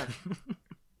 Yeah.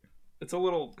 It's a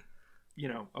little,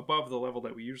 above the level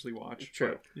that we usually watch.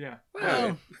 True. But yeah.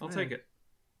 Well, I'll take it.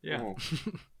 Yeah.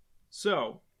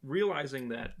 So, realizing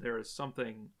that there is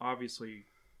something obviously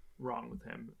wrong with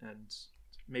him, and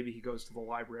maybe he goes to the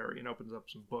library and opens up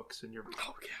some books, and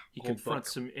he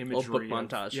confronts some imagery. Old book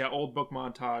montage. Old book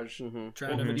montage.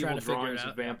 Trying medieval to figure it drawings out.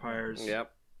 of vampires.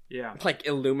 Yep. Yeah. Like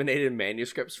illuminated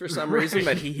manuscripts for some reason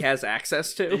that he has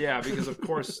access to. Yeah, because of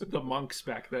course the monks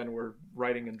back then were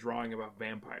writing and drawing about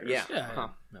vampires. Yeah.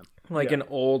 Like an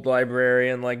old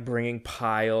librarian, like bringing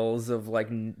piles of like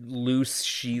loose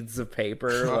sheets of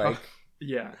paper. Like,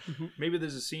 Yeah. Maybe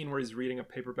there's a scene where he's reading a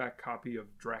paperback copy of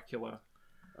Dracula.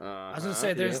 I was gonna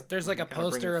say there's like a Kinda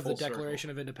bring poster it of the full circle. Declaration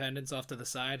of Independence off to the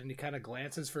side, and he kind of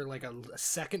glances for like a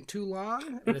second too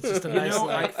long, and it's just a nice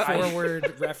like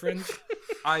forward reference.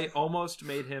 I almost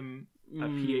made him a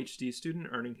PhD student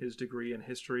earning his degree in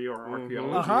history or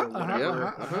archaeology or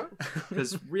whatever.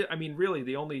 Because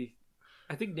really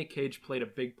I think Nick Cage played a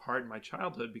big part in my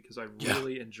childhood because I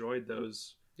really enjoyed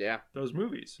those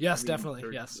movies. Yes, definitely.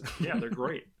 they're- Yes. Yeah, they're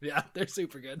great. Yeah, they're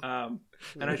super good. And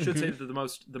I should say that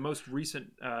the most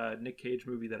recent Nick Cage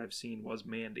movie that I've seen was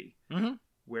Mandy,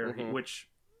 where which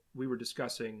we were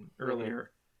discussing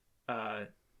earlier,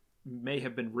 may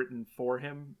have been written for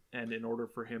him, and in order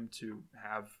for him to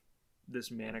have this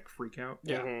manic freak out.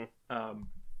 Yeah.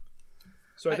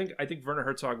 So I think Werner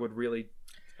Herzog would really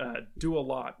do a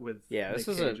lot with This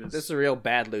Nick Cage's. is a real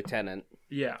bad lieutenant.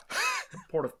 Yeah.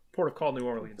 Port of Call, New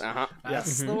Orleans.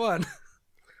 That's the one.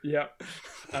 Yeah.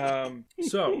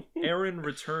 So Aaron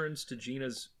returns to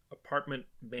Gina's apartment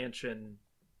mansion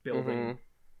building.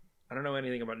 I don't know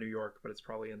anything about New York, but it's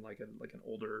probably in like an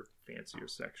older, fancier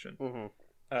section.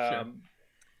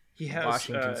 He has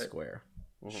Washington Square.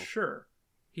 Sure.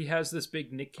 He has this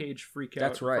big Nick Cage freak out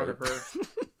That's right. in front of her.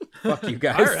 Fuck you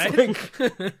guys. All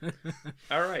right.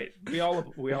 All right. We all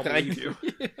believe you.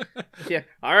 Yeah.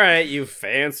 All right, you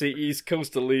fancy East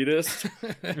Coast elitist.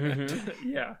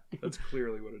 Yeah, that's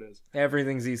clearly what it is.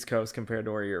 Everything's East Coast compared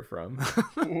to where you're from.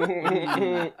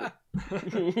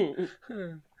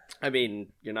 I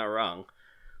mean, you're not wrong.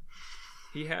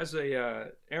 He has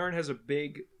Aaron has a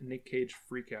big Nick Cage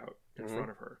freak out in front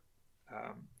of her.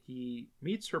 He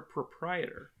meets her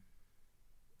proprietor.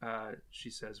 She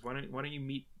says, "Why don't you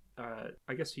meet?"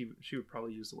 I guess she would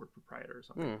probably use the word proprietor or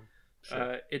something.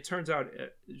 Sure. It turns out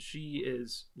she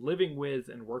is living with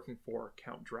and working for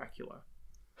Count Dracula.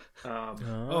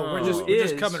 We're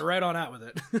just coming right on out with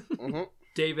it. Mm-hmm.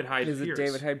 David Hyde Is Pierce. it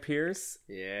David Hyde Pierce?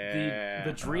 Yeah.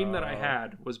 The dream that I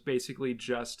had was basically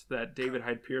just that David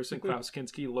Hyde Pierce and Klaus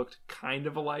Kinski looked kind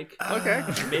of alike. Okay.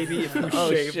 Maybe if you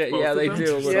Oh, shaved shit. both Yeah, of they them.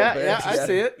 do a little Yeah, bit. yeah, I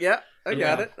see it. Yeah, I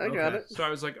got Yeah, it. I got it. So I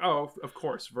was like, oh, of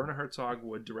course, Werner Herzog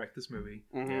would direct this movie.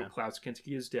 Mhm. Klaus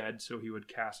Kinski is dead, so he would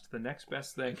cast the next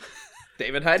best thing.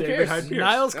 David Hyde David Pierce. Hyde Pierce.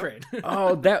 Niles Yep. Crane.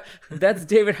 Oh, that's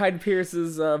David Hyde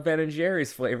Pierce's Ben and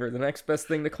Jerry's flavor. The next best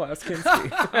thing to Klaus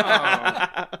Kinski.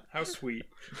 Oh, how sweet.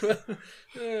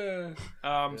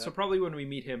 So probably when we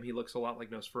meet him, he looks a lot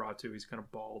like Nosferatu. He's kind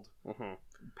of bald,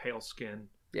 pale skin.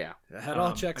 Yeah. That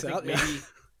all checks I out. think Yeah.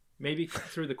 maybe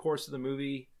through the course of the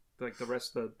movie, like the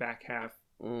rest of the back half,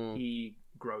 he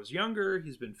grows younger.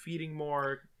 He's been feeding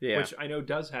more, Yeah. which I know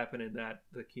does happen in the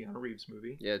Keanu Reeves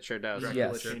movie. Yeah, it sure does.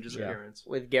 Dracula Yes, changes yeah. appearance.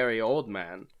 With Gary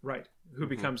Oldman. Right. Who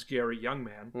becomes Gary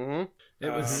Youngman.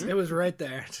 Mm-hmm. It was right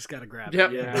there. Just gotta grab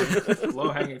Yep. it. Yeah.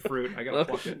 Low-hanging fruit. I gotta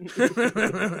pluck it.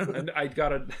 And I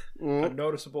got a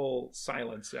noticeable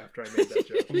silence after I made that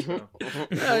joke.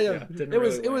 So, Yeah. didn't It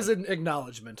was really it was land. an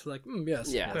acknowledgement. Like,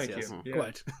 yes, Yeah. yes, Thank yes, you. Yeah.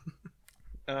 quite.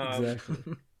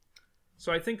 Exactly.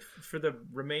 So I think for the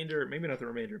remainder, maybe not the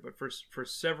remainder, but for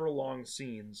several long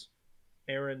scenes,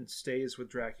 Aaron stays with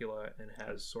Dracula and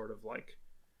has sort of like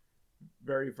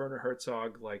very Werner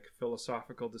Herzog like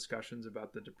philosophical discussions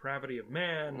about the depravity of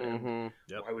man and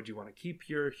why would you want to keep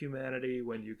your humanity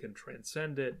when you can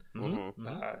transcend it. So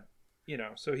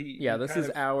he This is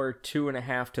hour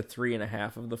 2.5 to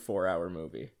 3.5 of the 4-hour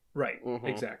movie. right,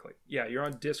 exactly. Yeah, you're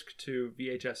on disc to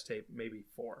VHS tape, maybe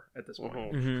 4 at this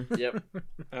point. Yep.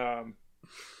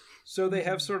 So they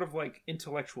have sort of like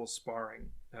intellectual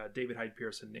sparring, David Hyde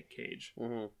Pierce and Nick Cage,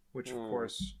 which of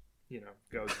course,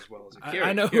 goes as well as it can.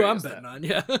 I know who I'm betting on.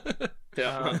 Yeah.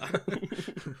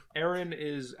 Aaron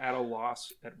is at a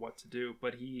loss at what to do,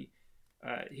 but he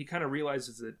kind of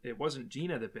realizes that it wasn't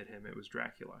Gina that bit him; it was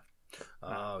Dracula.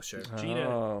 Oh, sure.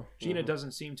 Gina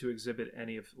doesn't seem to exhibit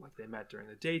any of like they met during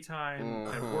the daytime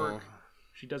at work.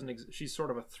 She doesn't. She's sort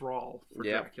of a thrall for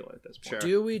Dracula at this point. Sure.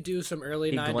 Do we do some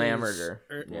early 90s? Glamored her.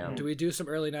 Do we do some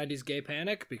early 90s gay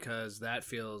panic? Because that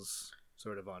feels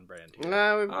sort of on brand here.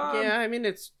 Yeah, I mean,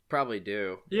 it's probably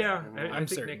due. Yeah, I think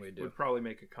certain Nick we do. would probably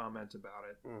make a comment about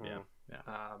it. Yeah.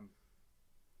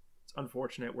 It's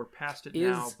unfortunate we're past it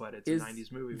now, but it's a 90s movie.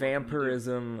 What can you do?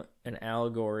 Vampirism an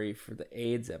allegory for the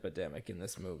AIDS epidemic in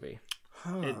this movie?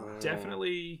 It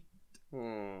definitely.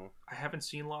 I haven't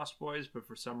seen Lost Boys, but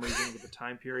for some reason with the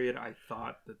time period, I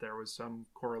thought that there was some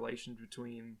correlation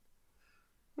between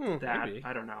that. maybe.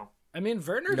 I don't know. I mean,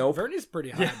 Nope. Verner's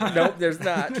pretty high. Nope, there's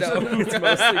not. No, it's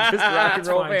mostly just rock and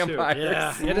roll That's fine, too. vampires.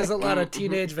 Yeah, it is a lot of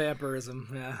teenage vampirism.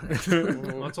 Yeah.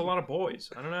 Well, it's a lot of boys.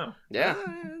 I don't know. Yeah.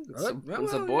 Well,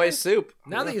 It's a boy's soup.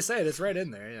 Now that you say it, it's right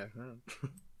in there. Yeah.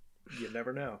 You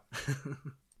never know.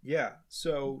 Yeah,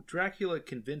 so Dracula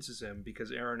convinces him,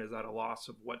 because Aaron is at a loss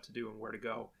of what to do and where to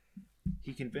go,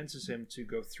 he convinces him to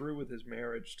go through with his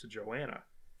marriage to Joanna.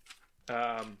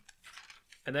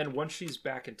 And then once she's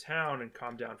back in town and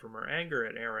calmed down from her anger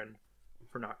at Aaron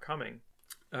for not coming,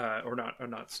 or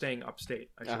not staying upstate,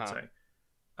 I should say,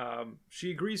 she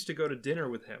agrees to go to dinner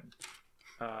with him.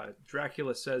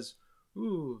 Dracula says,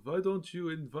 "Ooh, why don't you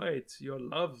invite your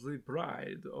lovely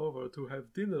bride over to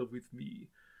have dinner with me?"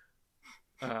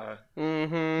 Yeah.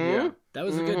 That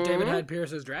was a good David Hyde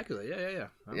Pierce as Dracula. Yeah.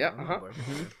 I'm on board.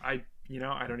 I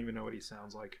don't even know what he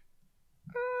sounds like.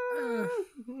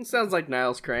 Sounds like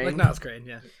Niles Crane. Like Niles Crane,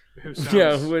 yeah. Who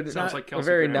sounds, sounds like a Kelsey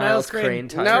very Grammer. Niles Crane Crane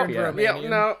type. No, Yeah. Romanian.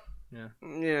 no. Yeah.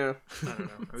 Yeah. I don't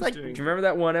know. I was Like, doing... do you remember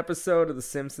that one episode of The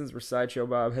Simpsons where Sideshow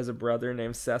Bob has a brother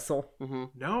named Cecil?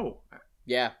 No.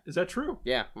 Yeah. Is that true?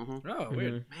 Yeah. Oh,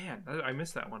 weird. Man, I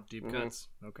missed that one. Deep cuts.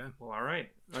 Okay. Well, all right.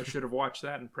 I should have watched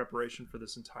that in preparation for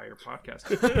this entire podcast.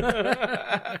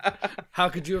 How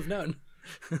could you have known?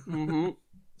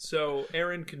 So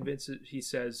Aaron convinces, he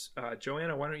says,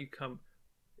 Joanna, why don't you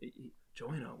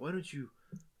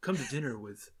come to dinner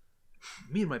with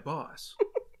me and my boss?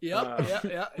 Yep.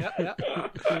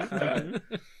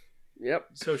 Yep.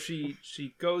 So she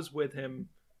goes with him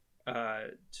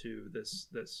to this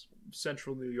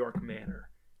central New York manor.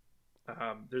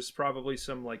 There's probably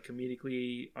some like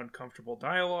comedically uncomfortable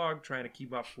dialogue trying to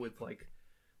keep up with like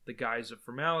the guise of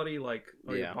formality, like,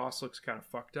 your boss looks kind of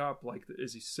fucked up, like,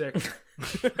 is he sick?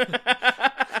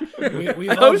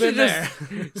 We've all been there.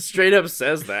 Straight up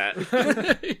says that.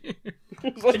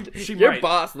 It's like, She your might.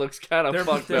 boss looks kind of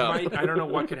fucked up. I don't know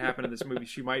what could happen in this movie.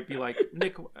 She might be like,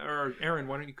 Nick or Aaron,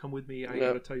 why don't you come with me? I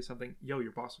gotta tell you something. Yo,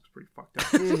 your boss looks pretty fucked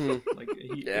up. Like,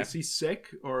 is he sick,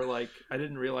 or like I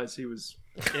didn't realize he was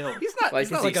ill? He's not Like,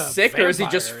 he's not is like he a sick or is he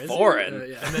vampire, just he? foreign?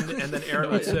 Yeah. And then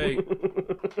Aaron would say,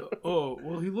 "Oh,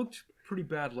 well, he looked pretty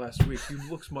bad last week. He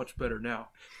looks much better now."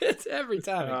 It's every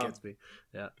time it gets me.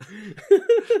 Yeah.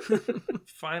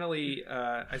 Finally,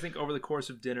 I think over the course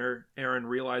of dinner, Aaron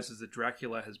realizes that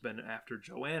Dracula has been after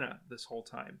Joanna this whole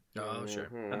time. Oh, sure.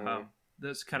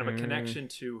 There's kind of a connection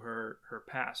to her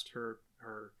past, her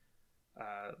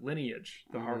lineage,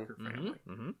 the Harker family.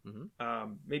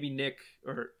 Maybe Nick,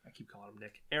 or I keep calling him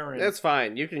Nick, Aaron. That's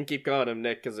fine. You can keep calling him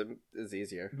Nick because it is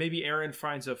easier. Maybe Aaron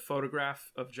finds a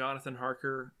photograph of Jonathan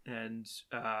Harker, and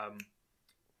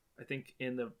I think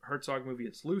in the Herzog movie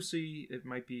it's Lucy. It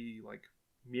might be like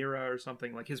Mira or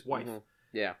something, like his wife.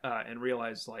 Yeah. And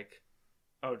realize like,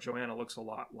 oh, Joanna looks a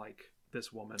lot like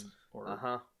this woman.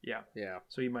 Or yeah.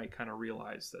 So you might kind of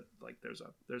realize that like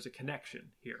there's a connection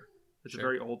here. It's a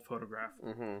very old photograph.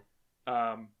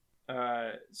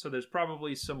 So there's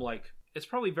probably some like, it's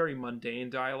probably very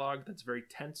mundane dialogue that's very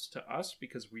tense to us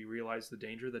because we realize the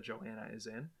danger that Joanna is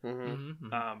in.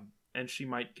 And she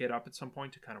might get up at some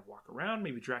point to kind of walk around.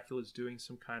 Maybe Dracula's doing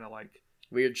some kind of like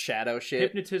weird shadow shit,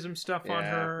 hypnotism stuff on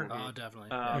her. Oh,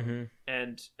 definitely.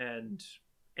 And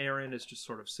Aaron is just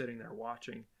sort of sitting there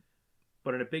watching.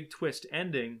 But in a big twist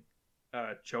ending,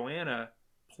 Joanna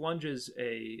plunges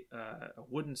a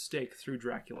wooden stake through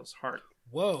Dracula's heart.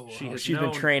 Whoa. She's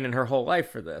been training her whole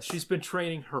life for this. She's been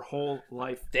training her whole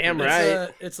life. Damn right.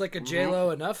 It's like a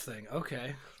J-Lo enough thing.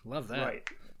 Okay. Love that. Right.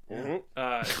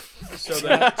 So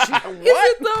that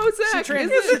what though, Zach?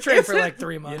 She trained for like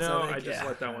 3 months. I just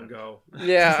let that one go.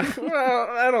 Yeah. Well,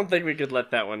 I don't think we could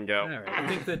let that one go. Right. I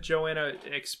think that Joanna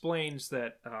explains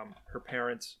that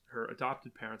her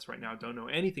adopted parents right now don't know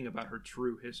anything about her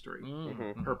true history.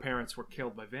 Her parents were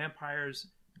killed by vampires.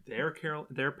 Their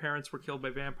parents were killed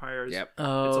by vampires. Yep.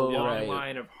 Oh, it's a long right.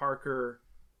 line of Harker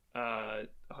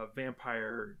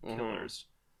vampire killers.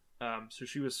 So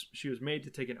she was made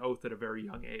to take an oath at a very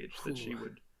young age that she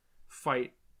would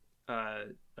fight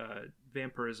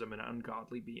vampirism and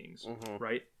ungodly beings.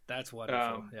 Right? That's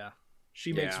wonderful. Yeah.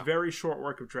 She makes very short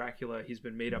work of Dracula. He's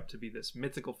been made up to be this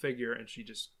mythical figure, and she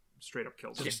just straight up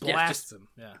kills him. Just blasts him.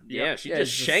 Yeah. Yeah, she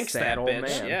just shanks that old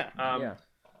bitch. man. Yeah.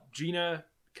 Gina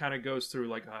kind of goes through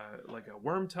like a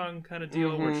worm tongue kind of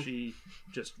deal where she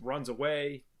just runs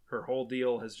away. Her whole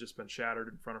deal has just been shattered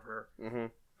in front of her.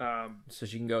 So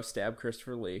she can go stab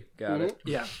Christopher Lee. Got it.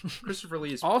 Yeah, Christopher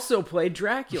Lee is Also played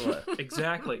Dracula.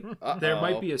 exactly. There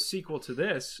might be a sequel to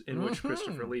this in which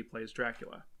Christopher Lee plays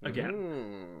Dracula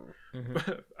again.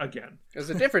 Again. There's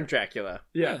a different Dracula.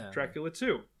 Yeah, Dracula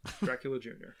 2. Dracula Jr.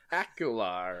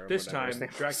 Dracula. This time,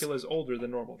 Dracula's older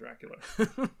than normal Dracula.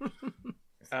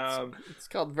 It's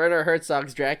called Werner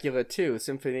Herzog's Dracula 2,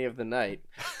 Symphony of the Night.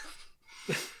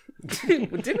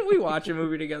 Didn't we watch a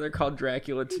movie together called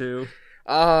Dracula 2?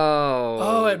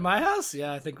 Oh, at my house?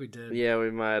 Yeah, I think we did. Yeah,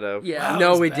 we might have. Yeah.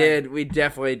 No, was we bad. did. We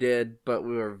definitely did, but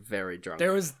we were very drunk. It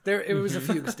was a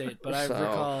fugue state, but I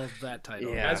recall that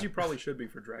title. Yeah. As you probably should be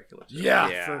for Dracula 2.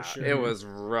 Yeah, for sure. It was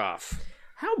rough.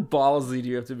 How ballsy do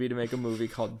you have to be to make a movie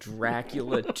called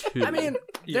Dracula 2? I mean,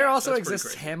 there also that's exists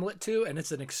pretty crazy. Hamlet 2, and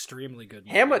it's an extremely good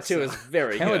movie. Hamlet 2 is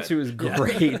very Hamlet good. 2 is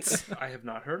great. I have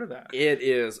not heard of that. It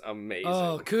is amazing.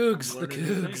 Oh, Cougs, the Learning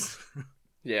new Cougs.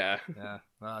 Yeah. Yeah,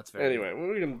 well, that's very Anyway,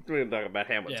 we can talk about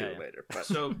Hamlet 2 Yeah. later. But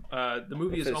So the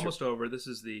movie is Finish almost over. This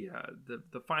is the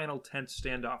final tense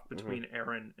standoff between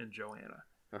Aaron and Joanna.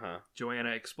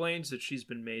 Joanna explains that she's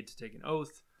been made to take an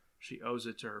oath. She owes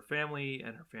it to her family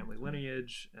and her family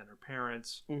lineage and her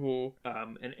parents.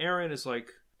 And Aaron is like,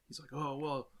 oh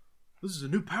well, this is a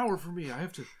new power for me. I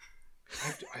have to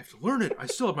learn it. I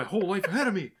still have my whole life ahead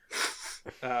of me.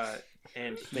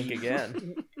 And Think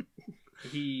again.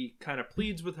 he kind of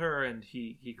pleads with her, and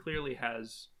he clearly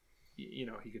has, he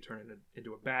could turn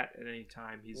into a bat at any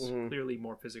time. He's clearly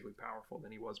more physically powerful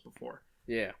than he was before.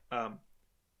 yeah.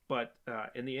 But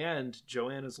in the end,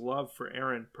 Joanna's love for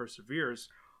Aaron perseveres,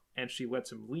 and she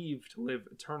lets him leave to live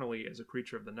eternally as a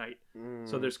creature of the night.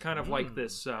 So there's kind of like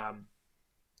this,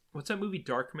 what's that movie,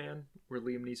 Dark Man, where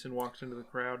Liam Neeson walks into the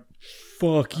crowd?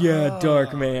 Fuck yeah,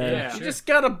 Dark Man. Yeah. You just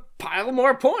gotta pile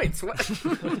more points. What?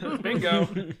 Bingo.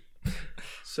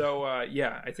 So,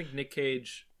 I think Nick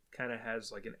Cage kind of has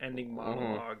like an ending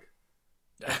monologue.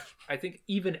 I think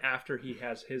even after he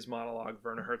has his monologue,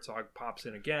 Werner Herzog pops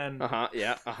in again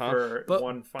for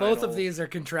one final... Both of these are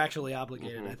contractually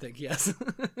obligated, I think, yes.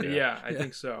 Yeah, I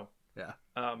think so. Yeah.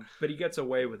 But he gets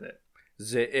away with it.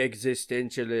 the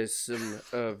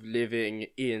existentialism of living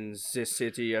in the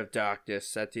city of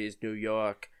darkness that is New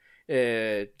York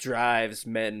drives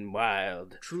men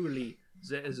wild. Truly,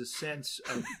 there is a sense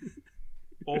of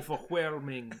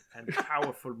overwhelming and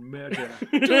powerful murder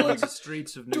on the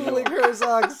streets of New York.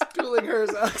 Dueling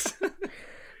Herzogs.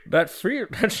 That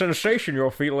sensation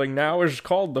you're feeling now is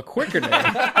called the quickening.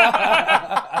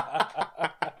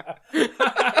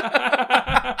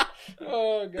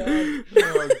 Oh god.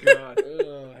 Oh god.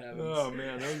 Oh heavens. Oh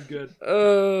man, that was good.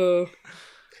 Oh,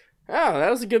 that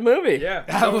was a good movie. Yeah,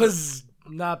 That was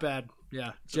not bad.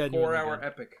 Yeah, genuinely 4-hour good.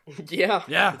 epic. Yeah.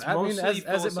 Yeah, It's I mean, mostly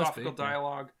as it must be. philosophical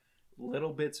dialogue,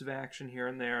 little bits of action here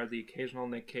and there, the occasional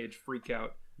Nick Cage freak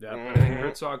out. Yeah. But I think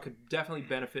Herzog could definitely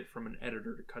benefit from an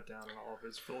editor to cut down on all of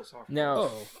his philosophical. Now,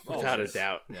 Without a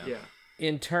doubt. Yeah.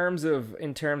 in terms of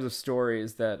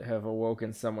stories that have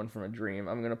awoken someone from a dream,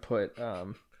 I'm gonna put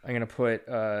Paul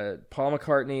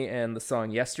McCartney and the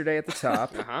song "Yesterday" at the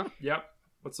top. Yep.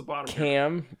 What's the bottom?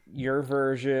 Cam, your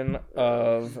version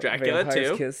of Dracula Vampire's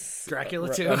 2. Kiss,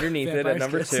 Dracula 2. underneath it at Vampire's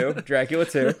number Kiss. 2, Dracula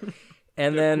 2.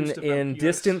 And then Who's the in vampires?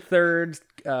 distant third,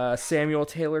 Samuel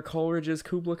Taylor Coleridge's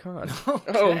Kubla Khan.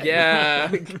 Oh, yeah.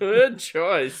 Good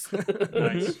choice.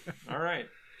 Nice. All right.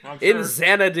 Well, I'm sure, In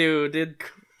Xanadu did...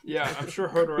 yeah, I'm sure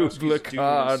Hodorowski's Kubla Dune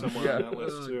Khan, is somewhere yeah. on that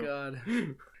list Oh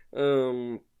too.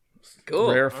 god.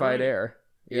 Cool. Rarefied All right. air.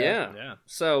 Yeah. Yeah.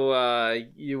 So,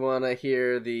 you want to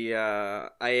hear the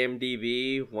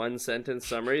IMDb one-sentence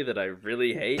summary that I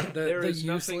really hate? There The is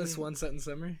useless nothing- one-sentence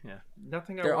summary? Yeah.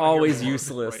 Nothing. I They're wanna hear always more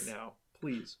useless. right now.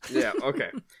 Please. Yeah,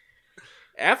 okay.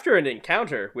 After an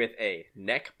encounter with a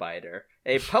neck biter,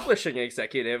 a publishing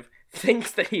executive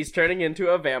thinks that he's turning into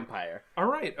a vampire. All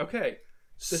right. Okay.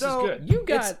 This So, is good. You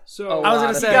got So a I was lot gonna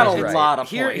of say, You got a things lot of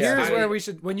Here's points. Yeah. where we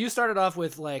should. When you started off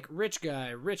with like rich guy,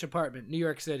 rich apartment, New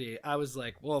York City, I was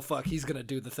like, well, fuck, he's gonna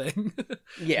do the thing.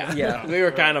 Yeah, Yeah. we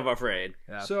were kind of afraid.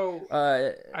 So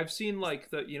right. I've seen like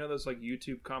those like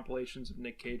YouTube compilations of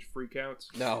Nick Cage freakouts.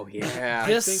 Oh, yeah.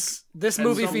 this and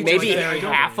movie some- features Maybe very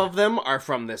half heavily. of them are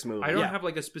from this movie. I don't Yeah. have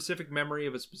like a specific memory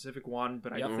of a specific one,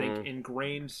 but I think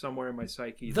ingrained somewhere in my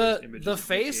psyche. there's images the of Nick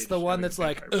face, Cage the one having that's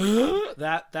like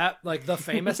vampire that like the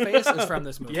famous face is from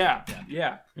this movie. Yeah,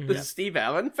 yeah. The Steve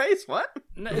Allen face? What?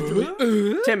 No,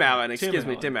 it's- Tim Allen, excuse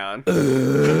me, Allen. Tim Allen.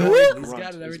 He's Grunt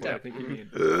got it every is what I time. think you mean.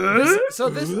 So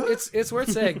it's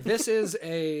worth saying this is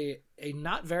a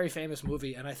not very famous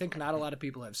movie, and I think not a lot of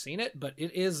people have seen it, but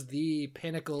it is the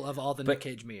pinnacle of all the Nick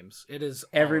Cage memes. It is all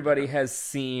of Everybody them. has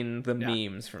seen the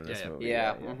memes from this Yeah, movie.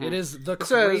 Yeah. It is the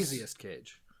says- craziest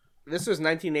Cage. This was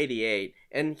 1988,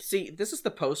 and see, this is the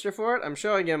poster for it. I'm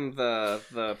showing him the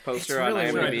poster on really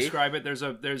How should I IMDb. describe it? He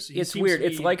It's seems weird. to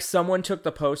It's be- like someone took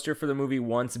the poster for the movie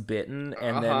Once Bitten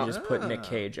and then just put Nick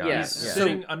Cage on Yeah. it. he's So-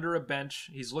 sitting under a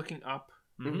bench. He's looking up.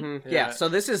 Mhm. Yeah. Yeah, so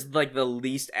this is like the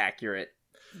least accurate.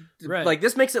 Right. Like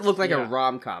this makes it look like Yeah. a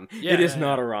rom-com. Yeah, it is yeah,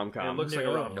 not a It rom-com. looks like a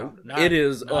No. rom-com. Not- It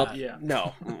is not- up. yeah.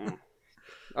 No. Mm-mm. It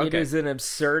Okay. is an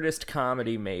absurdist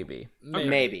comedy, maybe.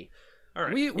 Maybe. All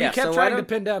right. We Yeah, kept so why trying to don't-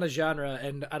 pin down a genre,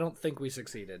 and I don't think we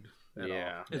succeeded. At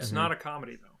Yeah. all. It's not a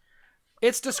comedy though.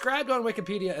 It's described on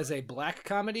Wikipedia as a black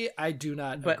comedy. I do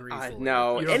not But agree fully.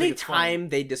 no, You don't think it's anytime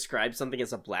they describe something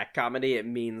as a black comedy, it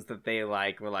means that they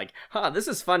were like, this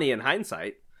is funny in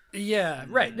hindsight. Yeah,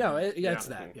 right. No, it's Yeah.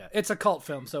 that. Yeah, it's a cult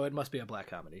film, so it must be a black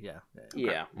comedy. Yeah.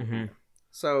 Yeah. Mm-hmm.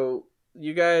 So,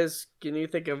 you guys, can you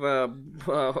think of a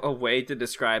way to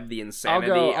describe the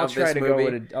insanity I'll of try this to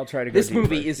movie? I'll try to go This deeper.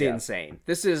 movie is Yeah. insane.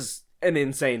 This is an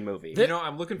insane movie. You know,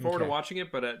 I'm looking forward to Okay. watching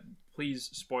it, but please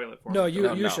spoil it for No, me. you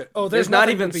No. should. Oh, There's not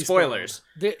nothing even to be spoilers.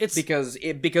 spoiled. It's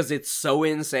because it's so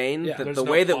insane Yeah. that There's the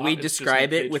no way that plot, we it's just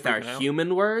describe Nick it Cage with our freaking out.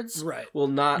 human words Right. will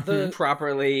not The-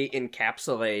 properly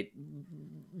encapsulate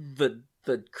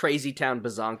the crazy town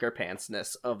bazonker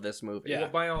pantsness of this movie. Yeah. Well,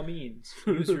 by all means,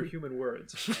 use your human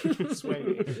words. Sway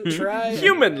me. try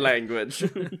Human language.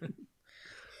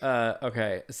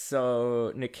 Okay,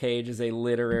 so Nick Cage is a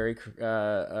literary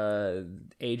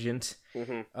agent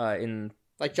in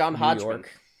Like John New Hodgman.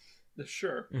 York.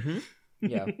 Sure.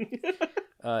 Yeah.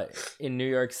 In New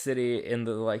York City in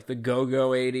the go-go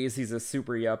 80s. He's a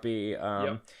super yuppie.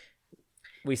 Yep.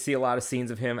 We see a lot of scenes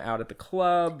of him out at the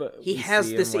club. He We has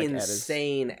see him, this like, at his-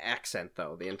 insane accent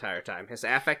though the entire time. His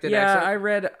affected Yeah,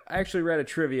 accent. I actually read a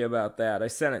trivia about that. I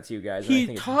sent it to you guys. And I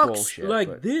think it's bullshit,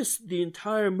 but- this the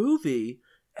entire movie,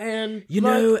 and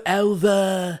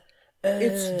Elva.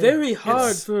 it's very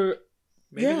hard for.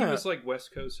 Maybe he Yeah. was like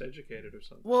West Coast educated or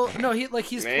something. Well, no, he's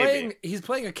Maybe.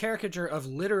 playing a caricature of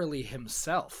literally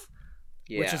himself.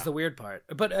 which is the weird part.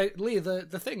 But Lee,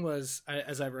 the thing was,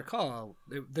 as I recall,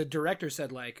 the director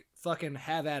said like, "Fucking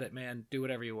have at it, man. Do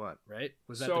whatever you want." Right?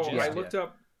 Was that the gist?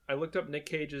 I looked up Nick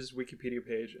Cage's Wikipedia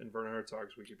page and Werner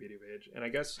Herzog's Wikipedia page, and I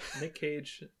guess Nick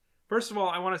Cage. First of all,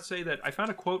 I want to say that I found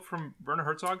a quote from Werner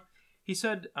Herzog. He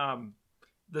said,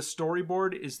 "The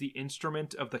storyboard is the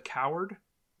instrument of the coward,"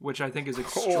 which I think is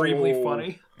extremely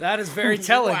funny. That is very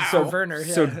telling. Wow. So Werner,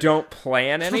 yeah. So don't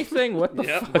plan anything? What the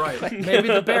fuck? Right. Maybe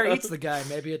the bear eats the guy.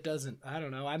 Maybe it doesn't. I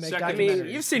don't know. I make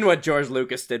documentaries. You've seen what George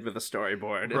Lucas did with a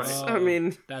storyboard.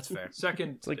 Right. That's fair.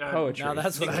 Second, It's like poetry. Now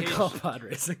that's what I call pod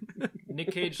racing.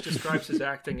 Nick Cage describes his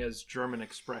acting as German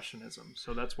expressionism,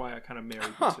 so that's why I kind of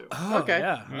married the two. Okay.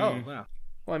 Yeah. Oh, wow.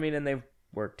 Well, I mean, and they've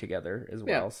worked together as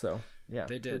well, so yeah.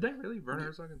 They Did did. they really? Werner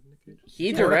Herzog and Nick Cage?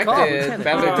 He Port of Call, directed Lieutenant.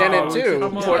 Bad Lieutenant 2,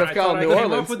 Come on, Port of I Call, thought New I came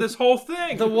Orleans. up with this whole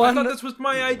thing. The one- I thought this was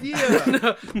my idea.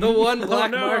 The one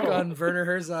black no. mark on Werner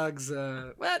Herzog's.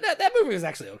 Well, that movie was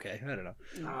actually okay. I don't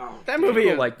know. That movie,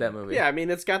 People like that movie. yeah, I mean,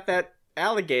 it's got that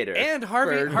alligator. And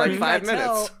Harvey for like 5 Keitel,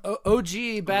 minutes.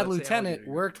 OG Bad Let's say Lieutenant,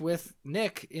 alligator. worked with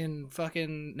Nick in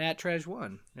fucking Nat Trash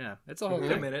 1. Yeah, it's a whole Wait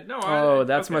a thing. minute. No. Oh,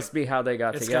 that okay. must be how they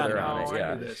got It's together gotta on be. it. Oh, I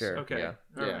Yeah, knew this. sure. Okay. Yeah.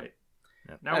 All Yeah. right.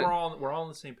 Now we're all on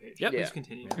the same page. Yep. Please Yeah.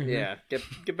 continue. Yeah,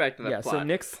 get back to the Yeah, plot. so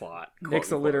Nick's plot. Nick's a quote,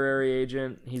 unquote. literary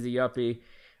agent. He's a yuppie.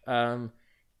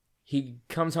 He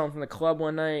comes home from the club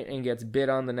one night and gets bit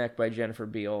on the neck by Jennifer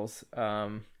Beals.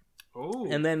 Oh.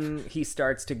 And then he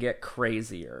starts to get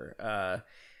crazier.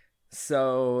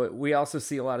 So we also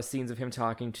see a lot of scenes of him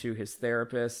talking to his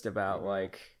therapist about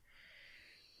like,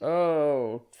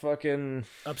 oh, fucking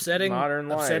Upsetting modern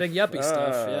life. yuppie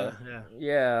stuff. Yeah.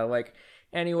 Yeah, like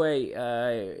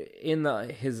anyway, in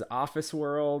his office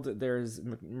world, there's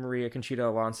Maria Conchita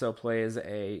Alonso plays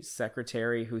a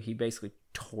secretary who he basically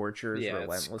tortures Yeah,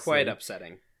 relentlessly. it's quite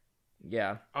upsetting.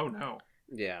 Yeah. Oh no.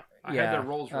 Yeah. I Yeah, had their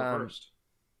roles reversed.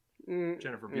 Mm,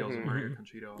 Jennifer Beals and Maria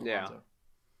Conchita Alonso. Yeah.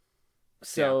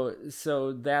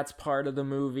 So that's part of the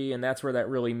movie, and that's where that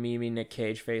really memey Nick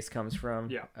Cage face comes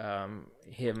from. Yeah.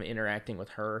 Him interacting with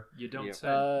her. You don't Yeah.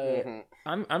 say.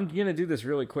 I'm gonna do this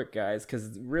really quick, guys,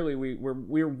 because really we're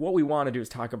what we want to do is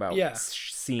talk about Yeah.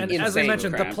 scenes. And Insane as I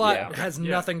mentioned, crap, the plot yeah. has Yeah.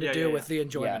 nothing to Yeah, do yeah, with the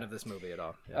enjoyment Yeah. of this movie at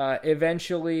all. Yeah.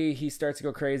 Eventually, he starts to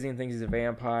go crazy and thinks he's a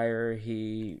vampire.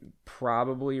 He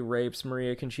probably rapes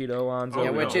Maria Conchita Alonso. Oh,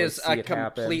 Yeah, no. We which don't is see a it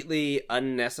happen. completely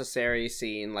unnecessary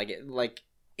scene.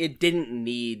 It didn't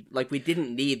need, we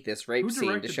didn't need this rape Who scene to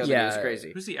directed show this? that he was Yeah.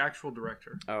 crazy. Who's the actual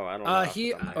director? Oh, I don't know.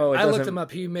 He. Oh, it I looked doesn't- him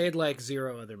up. He made like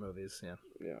 0 other movies.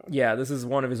 Yeah. Yeah, this is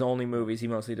one of his only movies. He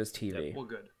mostly does TV. Well,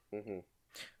 good.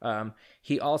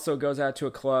 He also goes out to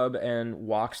a club and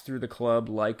walks through the club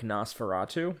like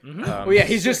Nosferatu. Well, yeah,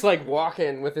 he's just like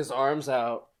walking with his arms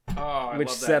out. Oh, I Which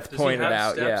love that. Seth Does pointed he have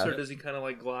out, steps, yeah. Or does he kind of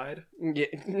like glide? Yeah.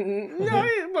 No,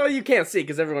 well, you can't see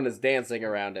because everyone is dancing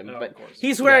around him. Oh, but of course.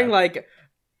 he's wearing Yeah.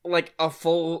 like a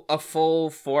full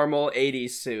formal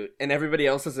 80s suit, and everybody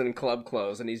else is in club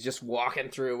clothes, and he's just walking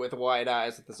through with wide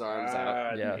eyes with his arms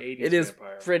out. Yeah. The 80s It is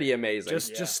vampire. pretty amazing.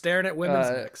 Just staring at women's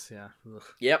necks. Yeah. Ugh.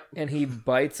 Yep. And he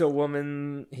bites a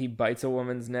woman. He bites a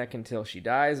woman's neck until she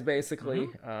dies, basically.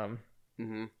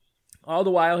 Mm-hmm. All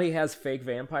the while, he has fake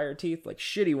vampire teeth, like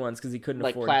shitty ones, because he couldn't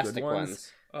Like afford plastic good ones.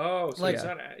 ones. Oh, so Like-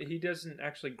 he doesn't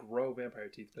actually grow vampire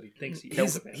teeth, but he thinks he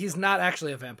is a vampire. He's not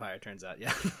actually a vampire. Turns out.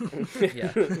 Yeah.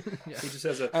 Yeah. He just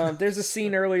has a. There's a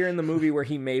scene earlier in the movie where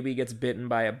he maybe gets bitten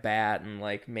by a bat, and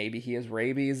like maybe he has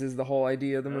rabies is the whole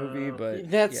idea of the movie. But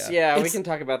That's we It's- can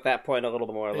talk about that point a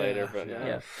little more later. But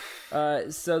yeah.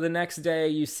 So the next day,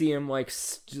 you see him like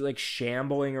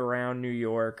shambling around New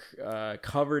York,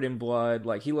 covered in blood.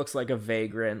 Like he looks like a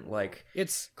vagrant. Like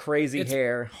It's crazy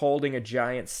hair, holding a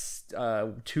giant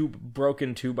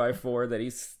broken 2x4 that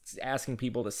he's asking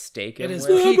people to stake him It is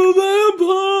with.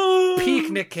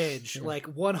 peak Nick Cage, like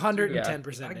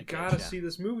 110% I Nick gotta Cage. see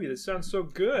this movie. This sounds so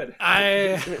good.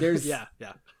 There's yeah.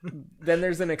 Then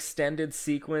there's an extended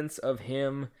sequence of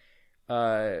him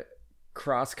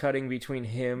cross-cutting between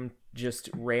him just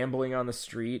rambling on the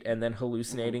street and then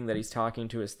hallucinating that he's talking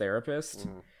to his therapist.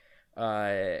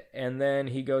 And then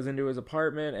he goes into his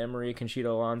apartment, and Maria Conchita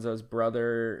Alonso's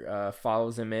brother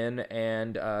follows him in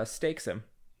and stakes him,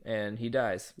 and he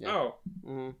dies. Oh,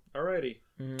 alrighty.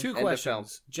 Two of film.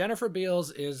 questions. Jennifer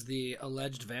Beals is the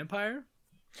alleged vampire.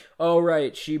 Oh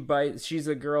right, she's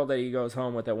a girl that he goes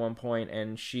home with at one point,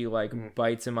 and she like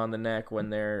bites him on the neck when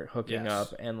they're hooking Yes.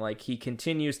 up, and like he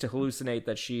continues to hallucinate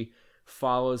that she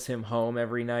follows him home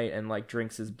every night and like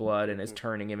drinks his blood and is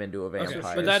turning him into a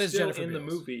vampire. but that is Still Jennifer in the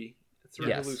Beals. movie through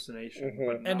Yes. hallucination.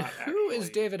 But And not who is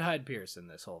actually. David Hyde Pierce in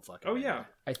this whole fucking Oh movie? yeah.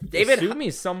 I David assume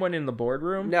he's someone in the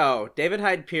boardroom. No, David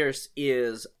Hyde Pierce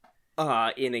is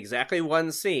in exactly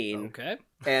one scene. Okay.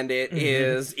 And it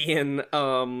is in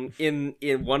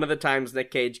one of the times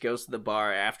Nick Cage goes to the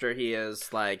bar after he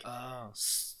is like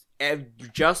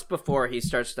just before he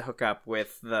starts to hook up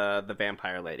with the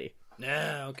vampire lady.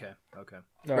 Yeah, okay.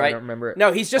 No, Right? I don't remember it.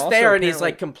 No, he's just Also, there and he's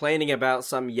apparently- like complaining about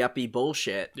some yuppie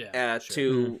bullshit Yeah,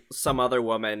 to some other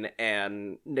woman,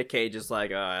 and Nick Cage is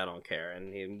like, "Oh, I don't care,"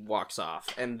 and he walks off,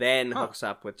 and then hooks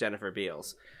up with Jennifer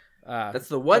Beals. That's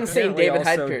the one scene apparently David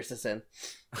Hyde also- Pierce is in.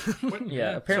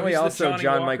 Yeah, apparently So he's the also Johnny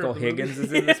John Walker Michael of the movie. Higgins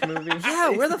is in this movie. Yeah,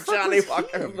 where the fuck Johnny was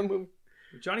Walker he? of the movie?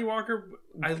 Johnny Walker,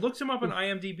 I looked him up on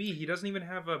IMDb. He doesn't even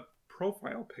have a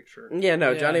profile picture. Yeah,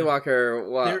 no, Yeah. Johnny Walker.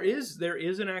 Well, There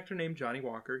is an actor named Johnny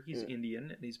Walker. He's Indian,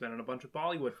 and he's been in a bunch of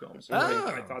Bollywood films. Oh.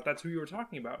 I thought that's who you were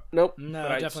talking about. nope. No,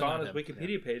 But I definitely saw not on his him.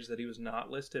 Wikipedia page that he was not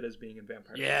listed as being in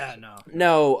Vampire. Yeah, Diaries.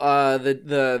 no. No,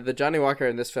 the Johnny Walker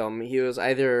in this film, he was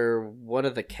either one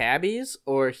of the cabbies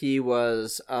or he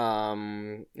was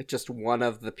just one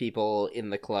of the people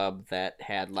in the club that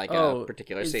had like a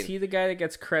particular is scene. he the guy that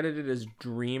gets credited as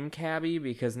Dream Cabbie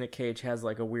because Nick Cage has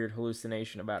like a weird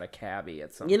hallucination about a cabbie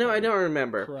at some You know, point? I don't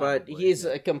remember, but Probably, he's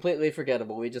yeah. completely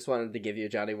forgettable. We just wanted to give you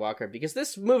Johnny Walker because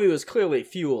this movie was clearly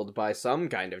fueled by some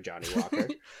kind of Johnny Walker.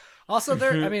 Also,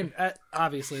 there. I mean,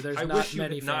 obviously, there's I not wish you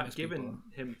many had not famous given people.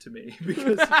 him to me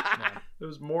because it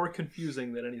was more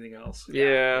confusing than anything else. yeah,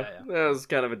 yeah. that was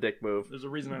kind of a dick move. There's a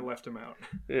reason I left him out.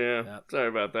 Yeah, Yep. sorry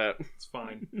about that. It's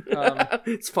fine.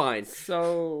 It's fine.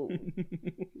 So,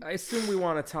 I assume we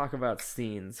want to talk about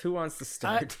scenes. Who wants to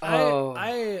start?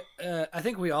 I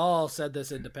think we all said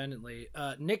this independently.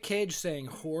 Nick Cage saying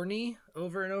 "horny"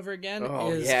 over and over again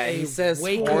Oh, is yeah, a he says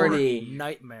waking horny.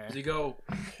 nightmare. Does he go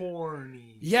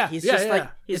horny? Yeah, He's yeah, just yeah. like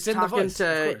he's It's in the talking voice, of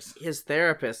to course. his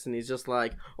therapist, and he's just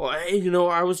like, "Well, hey,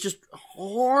 I was just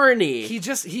horny."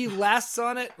 He lasts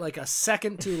on it like a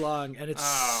second too long, and it's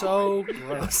Oh, so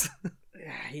gross.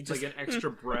 he It's just like an extra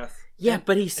breath. yeah,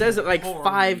 but he says it like horny.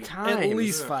 5 times. At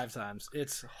least 5 times.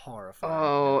 It's horrifying.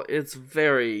 Oh, it's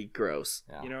very gross.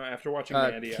 You know, after watching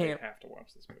Mandy, I can't- have to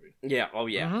watch this movie. Yeah. Oh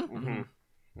yeah.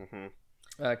 Mhm.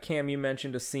 Cam, you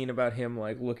mentioned a scene about him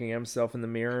like looking at himself in the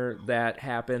mirror. That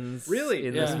happens Really?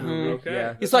 in this Yeah. movie. Okay.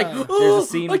 Yeah. He's like, There's "Oh, a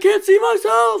scene- I can't see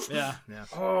myself." Yeah.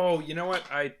 Oh, you know what?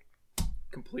 I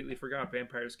completely forgot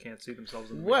vampires can't see themselves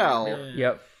in the Well, mirror.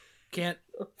 Yep. Can't.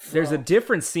 There's a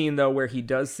different scene though where he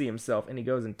does see himself and he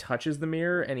goes and touches the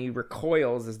mirror and he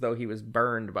recoils as though he was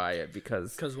burned by it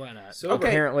because Because why not? So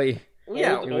apparently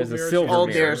Yeah, it was a mirrors silver old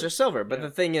mirror. mirrors are silver, but Yeah.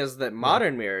 the thing is that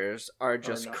modern mirrors are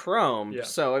just not. chromed. Yeah.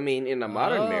 So I mean, in a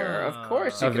modern mirror, of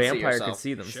course, you a can see vampire yourself. could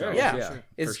see themselves. Yeah, for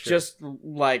it's sure. just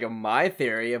like my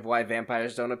theory of why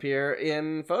vampires don't appear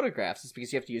in photographs. It's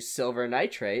because you have to use silver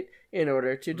nitrate in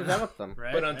order to develop them.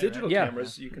 Right, But on right, digital Yeah.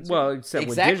 cameras, you can see Well, them. except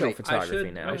Exactly. with digital I photography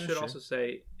should, now. I should also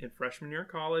say, in freshman year of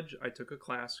college, I took a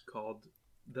class called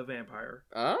The Vampire.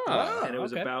 Oh, And it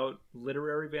was okay. about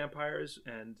literary vampires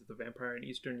and the vampire in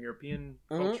Eastern European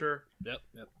Mm-hmm. culture. Yep.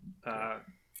 Yep.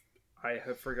 I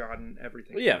have forgotten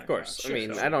everything. Well, yeah, from of that course. class. I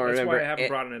mean, So I don't that's remember why I haven't it-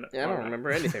 brought it. I don't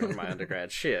remember anything from my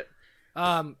undergrad. Shit.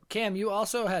 Cam, you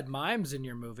also had mimes in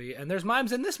your movie, and there's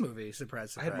mimes in this movie.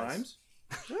 Surprise! I had surprise. mimes.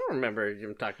 I don't remember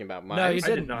you talking about mine. No, you I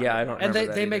didn't. did not. Yeah, have I don't mimes. And remember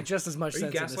that they either. make just as much Are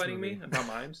you sense in this gaslighting movie. me about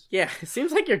mimes? Yeah, it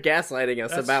seems like you're gaslighting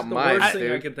us That's about the mimes, worst thing I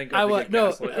dude. can think of. I to was get no.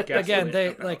 gaslit- Again, gaslit they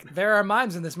about. like there are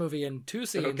mimes in this movie in 2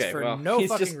 scenes Okay, for well, no he's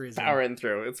fucking just reason. powering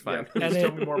through. It's Yeah, fine. please And tell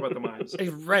it- me more about the mimes.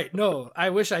 Right? No, I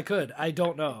wish I could. I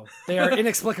don't know. They are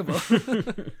inexplicable.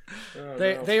 Oh,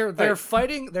 They're Right.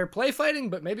 fighting. They're play fighting,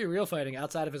 but maybe real fighting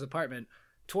outside of his apartment.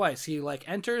 Twice he like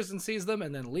enters and sees them,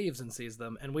 and then leaves and sees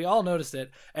them, and we all noticed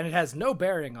it, and it has no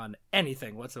bearing on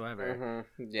anything whatsoever.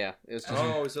 Yeah, it's just.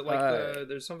 Oh, is it like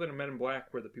there's something in Men in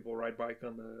Black where the people ride bike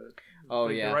on the? Oh,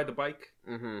 like, yeah. they ride the bike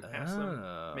Mm-hmm. past them.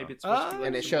 Oh. Maybe it's supposed to be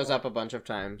And like it shows some- up a bunch of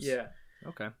times. Yeah,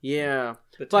 Okay. Yeah.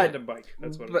 the But- tandem bike.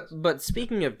 That's what it is. But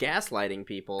speaking of gaslighting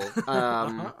people,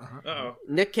 Uh-oh.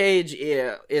 Nick Cage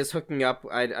is hooking up.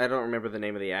 I don't remember the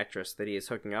name of the actress that he is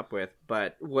hooking up with,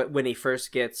 but when he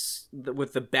first gets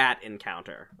with the bat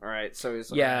encounter, all right. So he's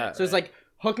he's like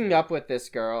hooking up with this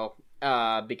girl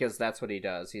because that's what he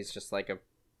does. He's just like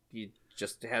he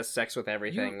just has sex with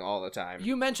everything all the time.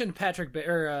 You mentioned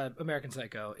American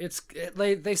Psycho.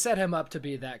 They set him up to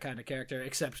be that kind of character,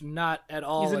 except not at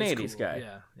all. He's an as 80s cool. guy.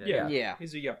 Yeah. Yeah.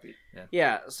 He's a yuppie.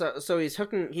 Yeah, so he's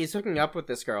hooking up with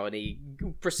this girl and he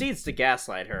proceeds to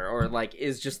gaslight her or like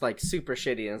is just like super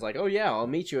shitty and is like, "Oh yeah, I'll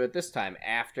meet you at this time,"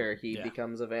 after he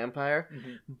becomes a vampire.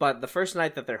 Mm-hmm. But the first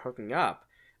night that they're hooking up,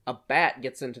 a bat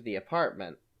gets into the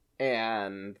apartment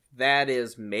And that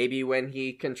is maybe when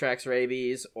he contracts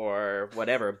rabies or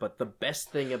whatever. But the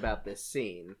best thing about this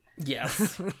scene,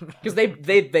 Yes. because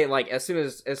they like as soon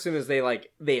as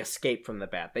they escape from the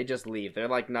bat, they just leave. They're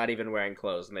like not even wearing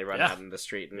clothes and they run out in the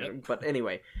street. But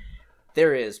anyway,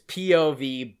 there is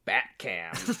POV bat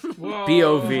cam,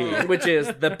 POV, which is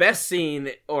the best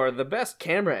scene or the best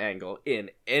camera angle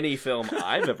in any film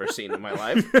I've ever seen in my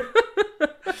life.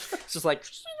 It's just like.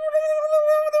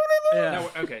 Now,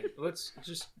 okay, let's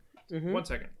just 1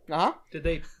 second. Did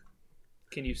they?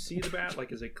 Can you see the bat?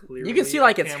 Like, is it clearly? You can see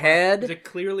like its head. Is it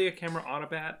clearly a camera on a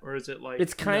bat, or is it like?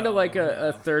 It's kind of like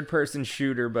a third-person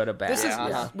shooter, but a bat. This is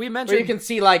we Where mentioned you can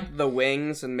see like the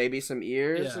wings and maybe some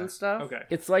ears and stuff. Okay.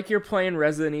 It's like you're playing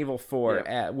Resident Evil 4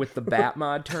 with the bat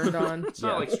mod turned on. It's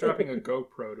not like strapping a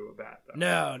GoPro to a bat, though.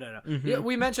 No. Mm-hmm. Yeah,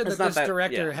 we mentioned It's that not this that-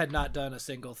 director had not done a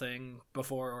single thing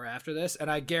before or after this, and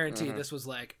I guarantee this was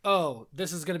like, oh,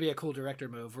 this is going to be a cool director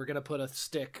move. We're going to put a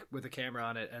stick with a camera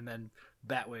on it and then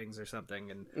bat wings or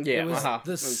something, and it was the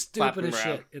And slap 'em stupidest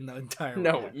around. shit in the entire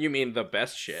No, world. you mean the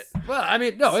best shit. Well, I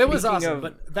mean, no, it was Speaking awesome, of-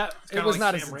 but that it kinda was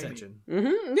like not Sam his Raimi. intention.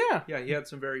 Mm-hmm. Yeah. Yeah, he had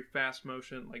some very fast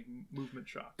motion, like movement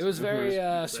shots. It was very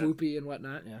Mhm. swoopy and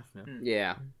whatnot. Yeah.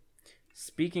 Yeah.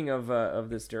 Speaking of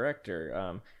this director,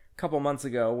 a couple months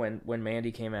ago when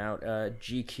Mandy came out,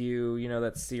 GQ, you know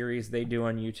that series they do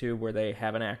on YouTube where they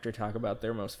have an actor talk about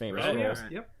their most famous Oh, roles. yeah.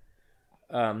 Yep.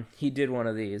 He did one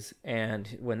of these, and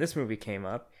when this movie came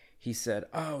up, he said,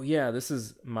 "Oh yeah, this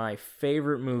is my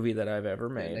favorite movie that I've ever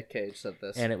made." Nick Cage said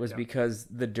this. And it was because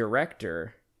the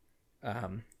director,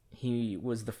 he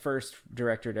was the first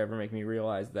director to ever make me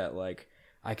realize that like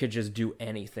I could just do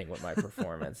anything with my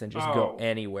performance and just go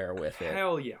anywhere with it.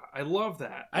 Hell yeah, I love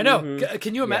that. I know.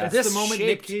 Can you imagine That's this the moment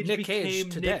Nick shaped Cage became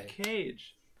today? Nick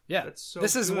Cage. Yeah, That's so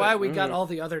this is good. why we got all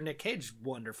the other Nick Cage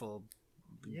wonderful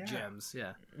gems.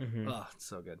 Yeah. Mm-hmm. Oh, it's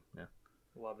so good. Yeah.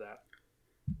 Love that.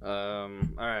 All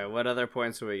right, what other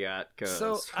points do we got?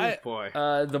 So, boy.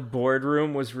 The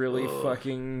boardroom was really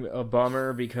fucking a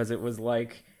bummer because it was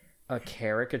like a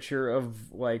caricature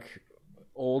of like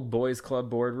old boys club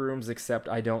boardrooms, except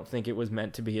I don't think it was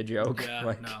meant to be a joke. Yeah,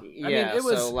 like, no. Yeah, I mean, it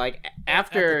was so like at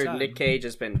after the time. Nick Cage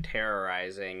has been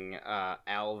terrorizing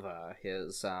Alva,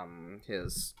 his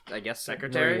I guess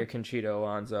secretary. Maria Conchita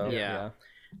Alonso. Yeah.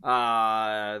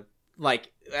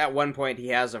 Like at one point he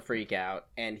has a freak out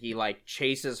and he like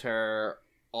chases her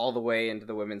all the way into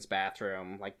the women's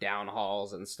bathroom, like down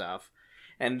halls and stuff.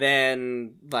 And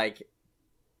then like,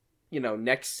 you know,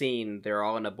 next scene they're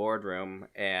all in a boardroom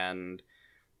and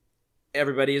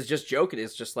everybody is just joking.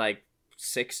 It's just like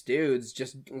 6 dudes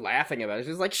just laughing about it.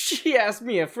 She's like, she asked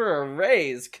me for a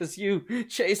raise because you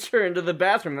chased her into the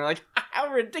bathroom. They're like,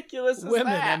 how ridiculous is women.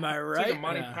 that? Am I It's right? like a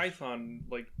Monty Python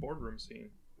like boardroom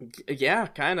scene. Yeah,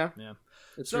 kind of. Yeah.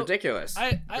 It's So, ridiculous.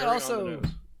 Very I on also the nose.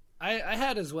 I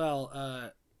had as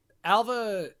well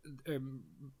Alva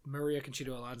Maria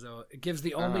Conchita Alonso gives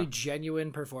the only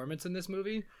genuine performance in this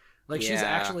movie. Like she's Yeah.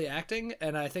 actually acting,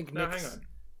 and I think No, Nick's... hang on.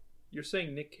 You're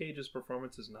saying Nick Cage's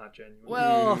performance is not genuine?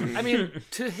 Well, I mean,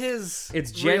 to his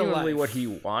it's real genuinely life. what he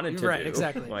wanted to Right, do.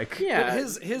 exactly. Like, yeah.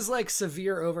 But his like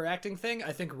severe overacting thing,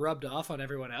 I think, rubbed off on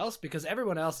everyone else because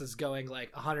everyone else is going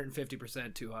like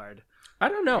 150% too hard. I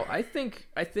don't know. I think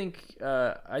I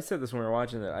said this when we were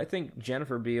watching it. I think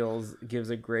Jennifer Beals gives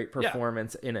a great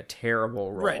performance in a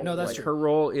terrible role. Right, no, that's like, true. Her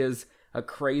role is a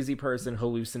crazy person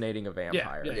hallucinating a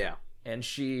vampire. yeah. And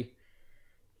she,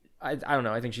 I don't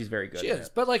know. I think she's very good. She at is,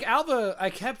 it. but like Alva, I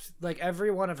kept like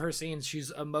every one of her scenes,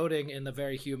 she's emoting in the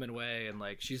very human way, and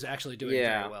like she's actually doing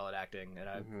Yeah. very well at acting, and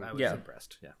I was Yeah.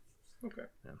 impressed. Yeah. Okay.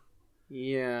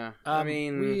 Yeah. I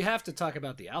mean, we have to talk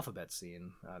about the alphabet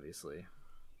scene, obviously.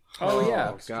 Oh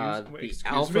yeah. God, wait, the excuse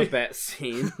alphabet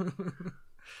scene.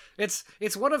 It's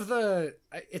one of the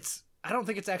I don't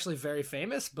think it's actually very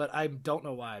famous, but I don't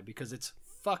know why because it's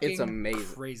fucking It's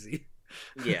amazing. crazy.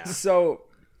 Yeah. So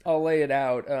I'll lay it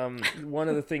out. One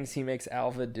of the things he makes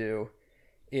Alva do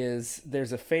is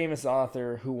there's a famous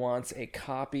author who wants a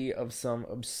copy of some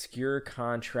obscure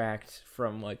contract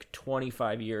from like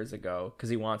 25 years ago because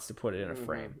he wants to put it in a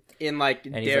frame. In like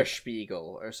he's Der like-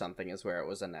 Spiegel or something is where it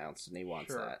was announced, and he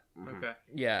wants Sure. that. Mhm. Okay.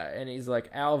 Yeah, and he's like,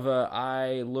 Alva,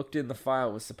 I looked in the file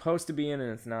it was supposed to be in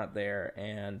and it's not there,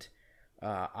 and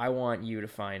I want you to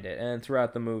find it. And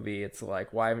throughout the movie, it's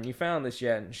like, why haven't you found this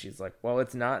yet? And she's like, well,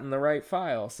 it's not in the right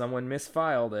file. Someone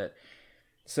misfiled it.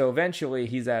 So eventually,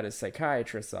 he's at his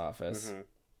psychiatrist's office,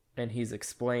 and he's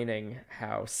explaining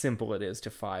how simple it is to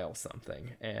file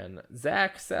something. And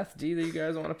Zach, Seth, do you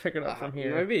guys want to pick it up from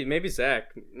here? Maybe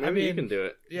Zach. Maybe you can do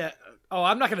it. Yeah. Oh,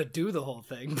 I'm not gonna do the whole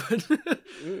thing, but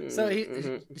so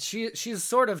she's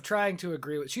sort of trying to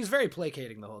agree with. She's very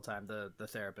placating the whole time. The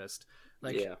therapist,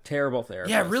 terrible therapist.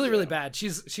 Yeah, really bad.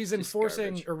 She's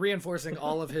enforcing or reinforcing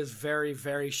all of his very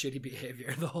very shitty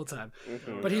behavior the whole time.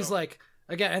 But he's like.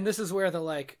 Again, and this is where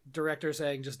the director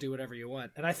saying just do whatever you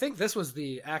want. And I think this was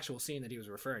the actual scene that he was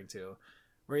referring to,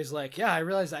 where he's like, yeah, I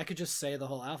realized I could just say the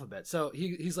whole alphabet. So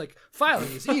he's like,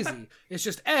 filing is easy. It's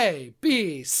just A,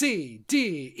 B, C,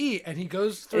 D, E. And he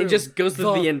goes through. He just goes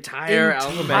through the entire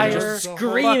alphabet, just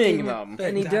screaming them.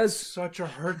 And he does such a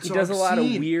Herzog He does a lot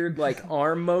scene. of weird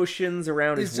arm motions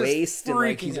around his waist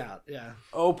and he's out. Yeah.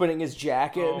 Opening his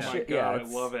jacket. Oh and my shit. god, I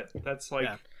love it. That's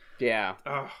yeah.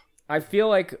 I feel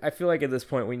like at this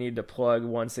point we need to plug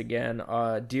once again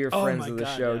dear friends of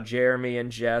the show, Jeremy and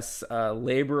Jess,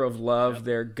 Labor of Love,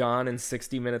 their Gone in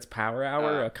 60 Minutes Power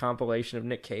Hour, a compilation of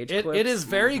Nick Cage clips. It is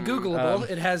very Googleable.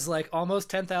 It has almost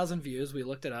 10,000 views. We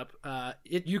looked it up.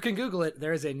 You can Google it.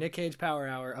 There is a Nick Cage Power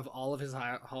Hour of all of his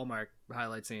Hallmark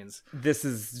highlight scenes. This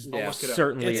is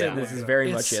certainly this is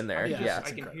very much in there. Yeah,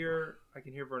 I can hear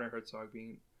Werner Herzog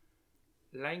being,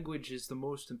 language is the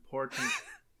most important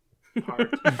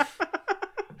part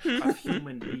of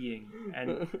human being,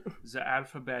 and the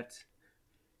alphabet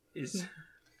is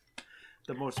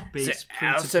the most base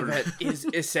principle. The alphabet is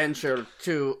essential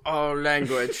to all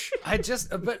language.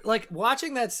 But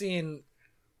watching that scene,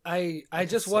 I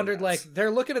just wondered,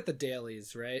 they're looking at the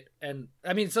dailies, right? And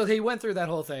I mean, so he went through that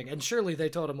whole thing, and surely they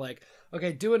told him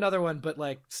okay, do another one, but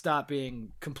stop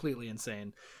being completely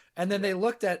insane. And then they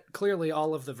looked at clearly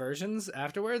all of the versions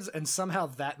afterwards, and somehow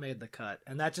that made the cut,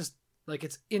 and that just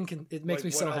it makes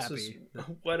me so happy.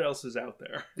 What else is out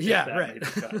there? Yeah, right.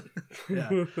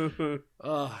 Yeah.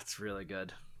 Oh, it's really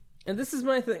good. And this is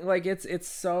my thing.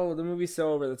 The movie's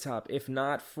so over the top. If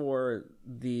not for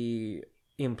the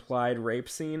implied rape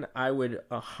scene, I would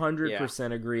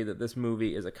 100% agree that this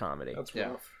movie is a comedy. That's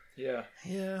rough. Yeah.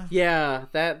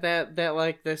 That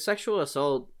the sexual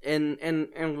assault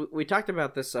and we talked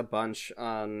about this a bunch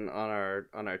on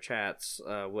our chats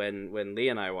when Lee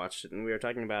and I watched it, and we were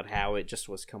talking about how it just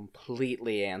was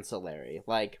completely ancillary.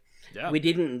 We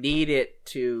didn't need it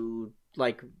to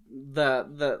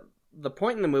the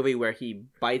point in the movie where he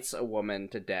bites a woman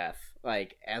to death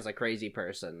as a crazy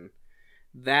person.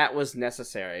 That was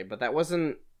necessary, but that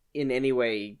wasn't in any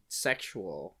way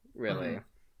sexual, really. Mm-hmm.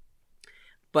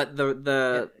 But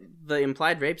the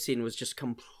implied rape scene was just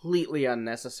completely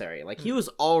unnecessary. He was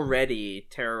already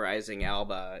terrorizing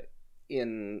Alba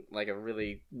in a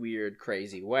really weird,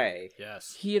 crazy way.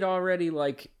 Yes. He had already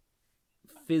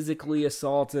physically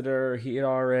assaulted her. He had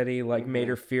already made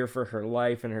her fear for her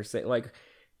life and her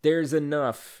there's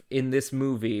enough in this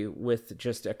movie with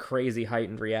just a crazy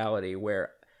heightened reality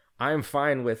where I'm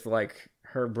fine with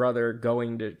her brother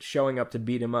showing up to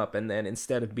beat him up, and then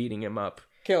instead of beating him up,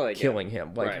 killing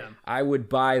him. Right. I would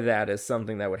buy that as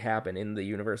something that would happen in the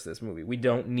universe of this movie. We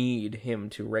don't need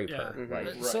him to rape her.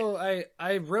 Mm-hmm. So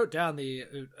I wrote down the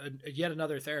yet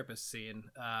another therapist scene,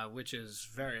 which is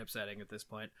very upsetting at this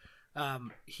point.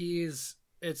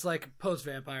 It's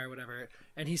post-vampire or whatever,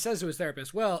 and he says to his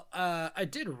therapist, well, I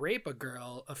did rape a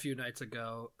girl a few nights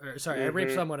ago. I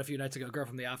raped someone a few nights ago, a girl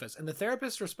from the office. And the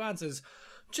therapist's response is,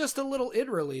 just a little id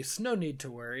release, no need to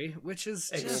worry, which is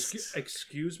just...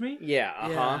 Excuse me? Yeah,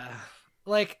 uh-huh.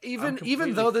 Yeah.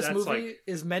 Even though this movie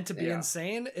is meant to be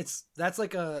insane, that's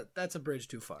a bridge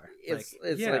too far. It's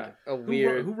a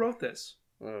weird... Who wrote this?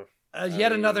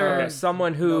 Yet another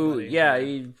someone who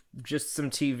just some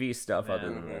TV stuff other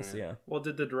than this. Yeah. Well,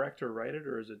 did the director write it,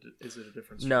 or is it a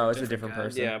different? No, it's a different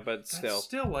person. Yeah, but that's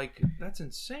still that's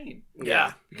insane.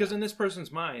 Yeah, because in this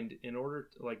person's mind, in order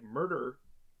to murder,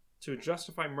 to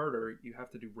justify murder, you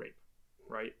have to do rape,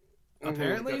 right?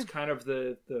 Apparently, that's kind of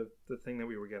the thing that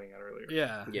we were getting at earlier.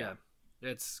 Yeah.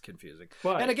 It's confusing.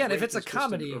 But and again, if it's a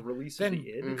comedy, then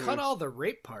the cut all the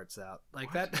rape parts out.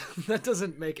 That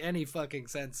doesn't make any fucking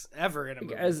sense ever in a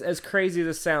movie. As crazy as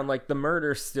this sound, the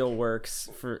murder still works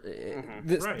for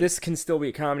this. Right. This can still be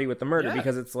a comedy with the murder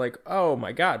because it's oh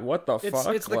my god, what the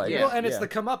fuck? It's the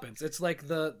comeuppance. It's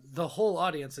the whole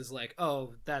audience is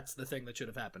oh, that's the thing that should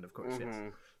have happened. Of course, yes.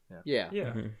 Yeah.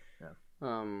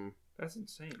 Mm-hmm. That's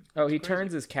insane. He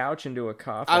turns his couch into a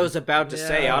coffin. I was about to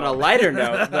say, on a lighter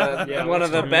note, one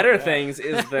of the better things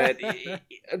is that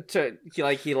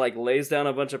he lays down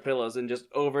a bunch of pillows and just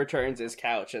overturns his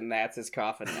couch, and that's his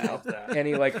coffin now. And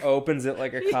he opens it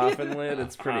like a coffin lid.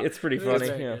 It's pretty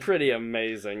funny. Pretty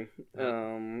amazing.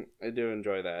 I do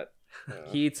enjoy that.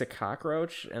 he eats a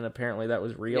cockroach, and apparently that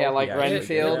was real. Yeah, like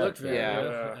Renfield. It looked very Yeah.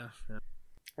 real. Yeah.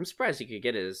 I'm surprised he could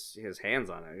get his hands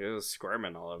on it. It was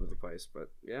squirming all over the place, but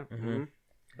yeah. Mm-hmm.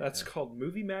 That's called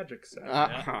movie magic, Seth.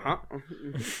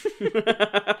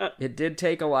 It did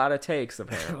take a lot of takes,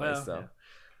 apparently. Well, so.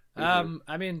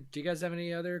 I mean, do you guys have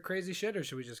any other crazy shit, or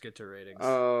should we just get to ratings?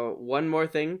 One more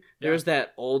thing. There was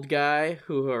that old guy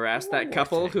who harassed that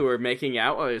couple who were making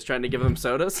out while he was trying to give them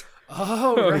sodas.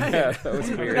 Oh, right. Yeah, that was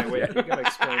weird. Okay, wait, you gotta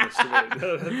explain this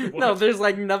to me. No, there's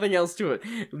like nothing else to it.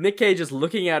 Nick Cage is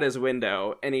looking out his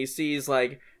window and he sees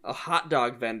like a hot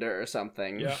dog vendor or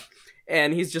something. Yeah.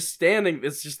 And he's just standing,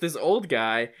 it's just this old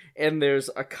guy, and there's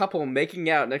a couple making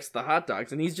out next to the hot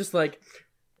dogs, and he's just like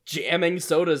jamming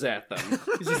sodas at them.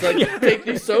 He's just like, take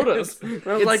these sodas. And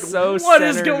I was like, so what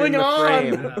is centered going in the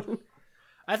on? frame.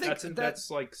 I think That's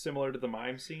like similar to the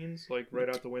mime scenes, like right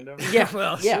out the window. Yeah,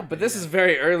 Well, yeah, should but be, this yeah. is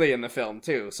very early in the film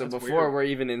too, so That's before weird. we're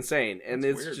even insane, and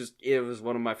That's it's weird. just it was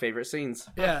one of my favorite scenes.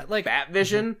 yeah, like Bat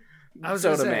Vision, I was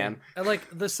Soda gonna say, Man. like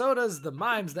the sodas, the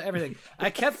mimes, the everything. I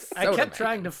kept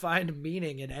trying to find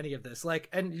meaning in any of this. Like,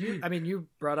 and you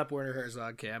brought up Werner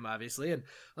Herzog, Cam, obviously, and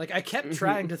like I kept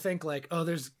trying to think like, oh,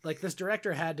 there's like this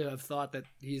director had to have thought that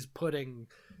he's putting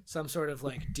some sort of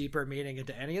like deeper meaning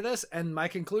into any of this, and my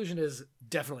conclusion is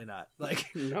definitely not. Like,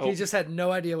 Nope. he just had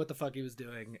no idea what the fuck he was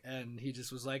doing, and he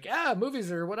just was like, movies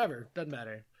or whatever, doesn't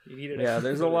matter. You needed Yeah, extra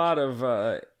there's a footage. lot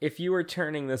of if you were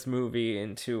turning this movie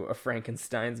into a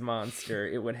Frankenstein's monster,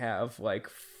 it would have like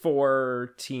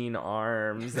 14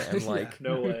 arms and like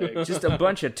No legs. just a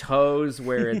bunch of toes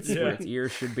where its Yeah. where its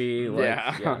ears should be. Like,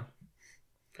 Yeah.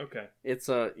 Okay. It's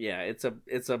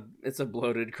a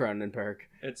bloated Cronenberg.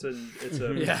 It's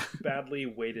a Yeah. badly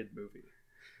weighted movie.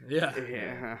 Yeah.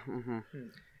 Yeah. Mm-hmm. Oof.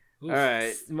 All right.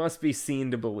 It must be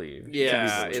seen to believe.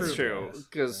 Yeah, To be it's believed. true.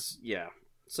 Because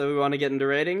So we want to get into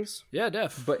ratings. Yeah,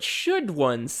 def. But should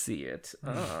one see it?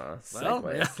 Well,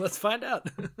 Segue. yeah, let's find out.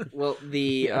 Well,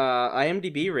 the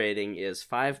IMDb rating is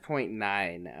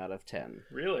 5.9 out of 10.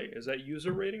 Really? Is that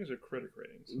user ratings or critic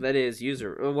ratings? That is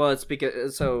user. Well, it's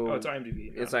because Oh, it's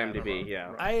IMDb. It's No, IMDb, no,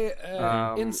 yeah.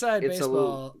 right. Inside it's a baseball,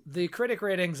 little- the critic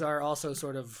ratings are also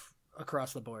sort of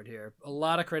across the board here. A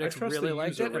lot of critics I trust really the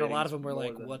liked user it, and a lot of ratings them were more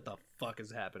like, than- "What the fuck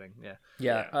is happening?" Yeah.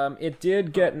 Yeah, it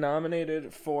did get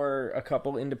nominated for a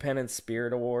couple Independent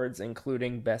Spirit Awards,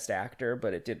 including Best Actor,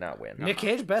 but it did not win. Nick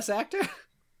Cage, Best Actor.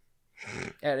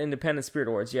 At Independent Spirit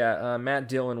Awards, yeah, Matt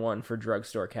Dillon won for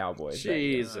Drugstore Cowboys. that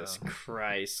year. Jesus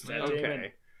Christ. Matt Okay.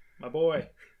 Damon. My boy.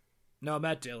 No,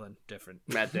 Matt Dillon, different.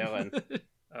 Matt Dillon.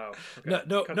 Oh, okay.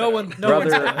 No, Cut no that one, out. no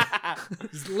Brother- one's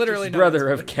It's literally no Brother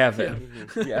one's of Kevin.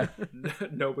 Yeah.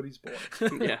 Nobody's boy.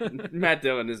 Yeah, Matt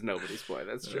Dillon is nobody's boy.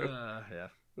 That's true. Yeah.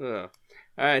 Ugh.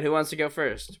 All right, who wants to go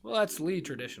first? Well, that's Lee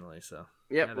traditionally, so.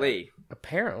 Yep, Yeah, Lee.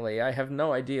 Apparently, I have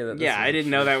no idea that. This Yeah, is I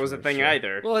didn't know that was a tradition thing or shit.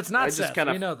 either. Well, it's not I just Seth.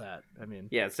 kinda- We know that. I mean.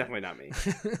 Yeah, it's definitely not me.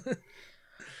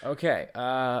 Okay,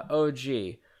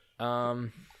 OG.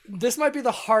 This might be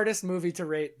the hardest movie to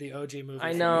rate the OG movie.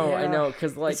 I for know, me. I know,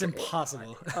 because like It's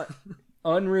impossible.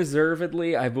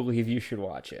 unreservedly, I believe you should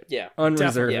watch it. Yeah,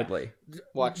 Unreservedly.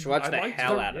 Watch I the liked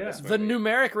hell the- out of yeah. this The movie.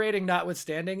 numeric rating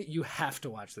notwithstanding, you have to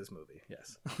watch this movie.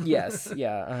 Yes. Yes,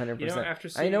 yeah, 100%. You know, after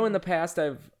I know seeing- in the past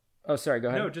I've. Oh, sorry. Go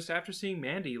ahead. No, just after seeing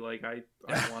Mandy, like I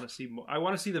want to see. I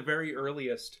want to see the very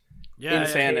earliest Yeah.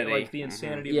 Insanity. like the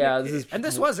insanity. Yeah, of this Nick is. Cage. And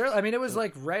this was early. I mean, it was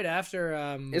like right after.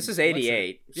 This is what's it?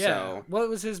 88, Yeah. so... Well, it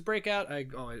was his breakout.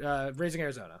 Raising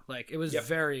Arizona. Like it was Yep.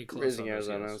 very close. Raising on those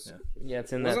Arizona. years. Yeah,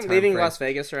 it's in that Wasn't time Leaving frame. Las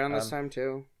Vegas around this time,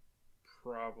 too?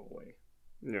 Probably.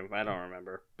 No, I don't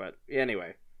remember. But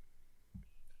anyway.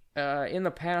 In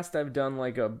the past, I've done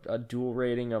like a dual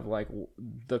rating of like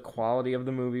the quality of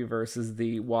the movie versus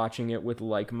the watching it with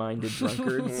like-minded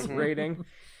drunkards rating.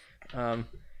 And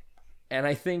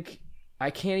I think I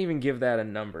can't even give that a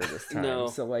number this time. No.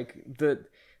 So like the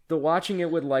watching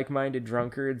it with like-minded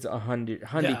drunkards,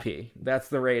 100 p. That's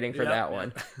the rating for that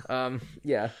one.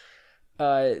 Yeah.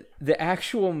 The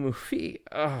actual movie,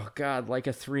 oh god, like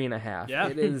a 3.5. Yeah.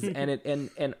 It is,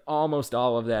 and almost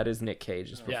all of that is Nick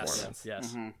Cage's performance.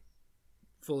 Yes.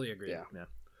 Fully agree. Yeah.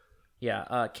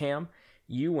 Yeah, Cam,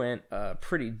 you went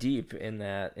pretty deep in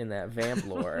that vamp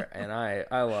lore, and I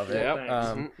love it. Yep. Thanks.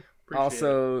 Um, Appreciate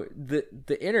also,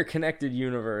 the interconnected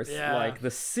universe, Yeah. like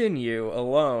the sinew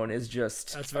alone, is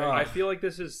just. That's very. I feel like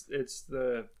it's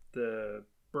the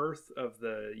birth of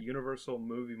the Universal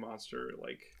movie monster.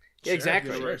 Like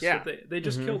Exactly. universe. Yeah. So they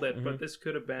just killed it, but this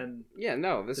could have been. Yeah,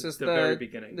 no, this is the very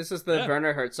beginning. This is the Yeah.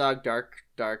 Werner Herzog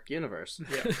dark universe.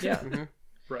 Yeah. Yeah, Mhm.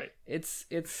 Right. it's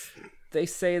they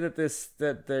say that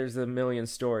there's a million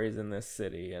stories in this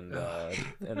city, and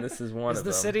this is one of them.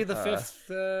 Is the city the fifth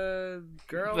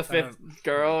girl? The fifth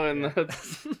girl in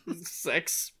the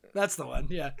sex. That's the one.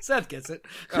 Yeah, Seth gets it.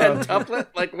 Tuplet?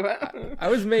 Like what? I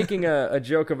was making a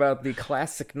joke about the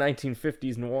classic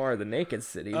 1950s noir, The Naked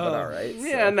City, but all right. So.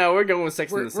 Yeah, no, we're going with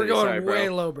Sex in the City. We're going Sorry, way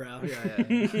bro. lowbrow.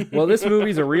 Yeah. Well, this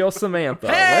movie's a real Samantha.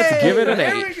 Let's give it an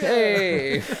 8.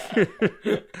 Hey.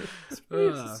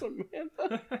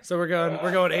 Samantha. So we're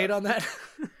going 8 on that.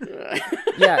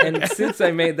 Yeah, and since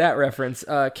I made that reference,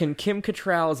 can Kim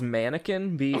Cattrall's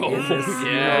mannequin be in this yours as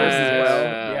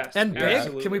well? Yes, And Big?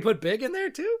 absolutely. Can we put Big in there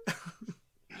too?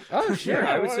 Oh, sure.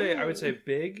 I would say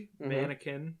Big,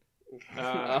 Mannequin,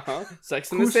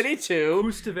 Sex in the City 2.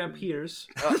 Coups de Vampires,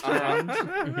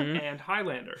 and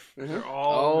Highlander. They're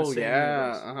all in the same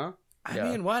universe. I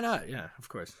mean, why not? Yeah, of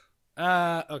course.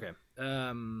 Okay.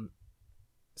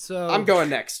 So I'm going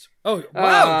next. Oh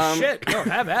wow! Shit! No,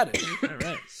 have at it. All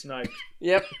right. Sniped.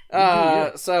 Yep.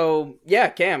 So yeah,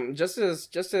 Cam. Just as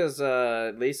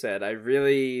Lee said, I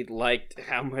really liked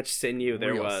how much sinew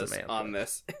there Real was Samantha. on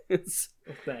this.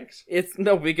 Thanks. It's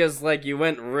no, because like you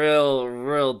went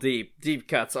real deep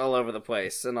cuts all over the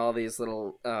place, and all these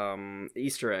little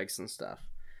Easter eggs and stuff.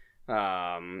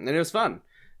 And it was fun.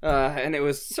 And it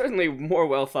was certainly more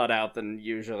well thought out than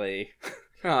usually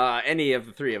any of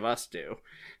the three of us do.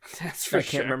 That's for I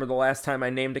sure. can't remember the last time I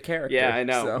named a character. Yeah, I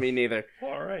know. so. Me neither.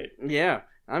 All right. Yeah.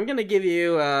 I'm going to give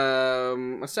you a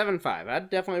 7.5. I'd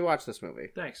definitely watch this movie.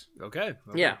 Thanks. Okay.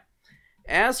 Yeah.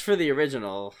 As for the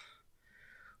original,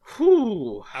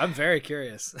 whew. I'm very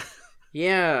curious.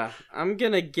 Yeah, I'm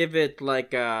going to give it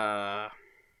like a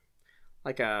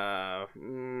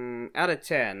out of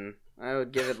 10. I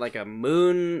would give it like a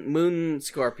moon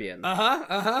scorpion.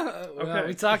 Okay.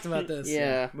 We talked about this.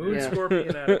 Yeah. Moon yeah.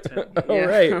 Scorpion out of 10. Oh, Yeah.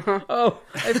 right. Oh,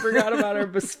 I forgot about our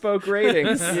bespoke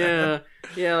ratings.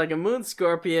 Yeah, like a moon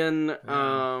scorpion.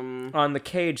 On the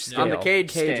Cage scale. On the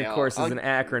Cage Cage, scale. of course, is an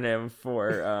acronym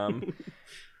for...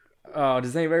 Oh,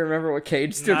 does anybody remember what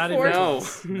CAGE stood Not for? even No.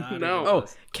 close. Not No. even Oh,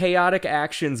 close. Chaotic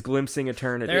Actions Glimpsing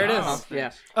Eternity. There it is.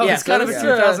 Yeah. Oh, Yeah, it's kind so of a it's,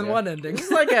 2001 ending.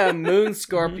 It's like a moon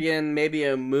scorpion, maybe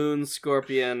a moon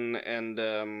scorpion, and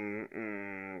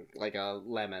like a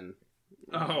lemon.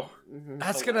 Oh.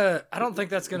 That's gonna. I don't think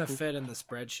that's gonna fit in the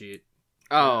spreadsheet.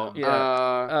 Oh, Yeah.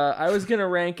 I was gonna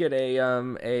rank it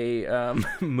a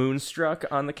Moonstruck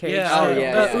on the Cage. Yeah. scale. Oh,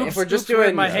 yeah. Oops, If we're just oops, where'd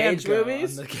doing my hand Cage go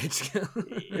movies? on the Cage scale?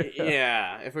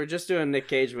 yeah. If we're just doing Nick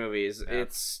Cage movies,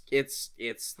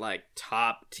 it's like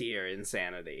top tier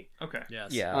insanity. Okay.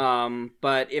 Yes. Yeah.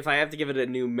 But if I have to give it a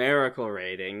numerical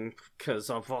rating, because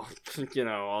of all,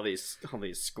 all these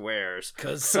squares,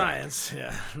 Because science.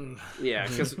 Yeah. yeah,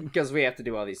 because we have to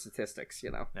do all these statistics,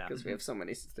 Yeah. because we have so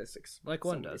many statistics, Like so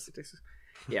one many does. statistics.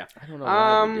 Yeah. I don't know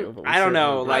why we do, but we I don't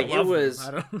know. certainly Like do. I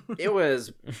love it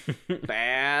was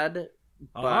bad,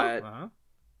 but Uh-huh.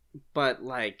 but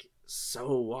like so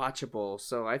watchable.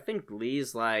 So I think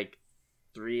Lee's like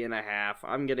 3.5.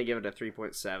 I'm gonna give it a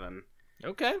 3.7.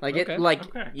 Okay. Like okay.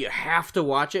 Okay. you have to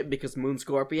watch it because Moon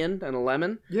Scorpion and a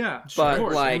lemon. Yeah, But, of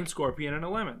course. like- Moon Scorpion and a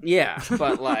lemon. Yeah,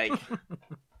 but like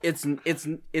it's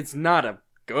not a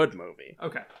good movie.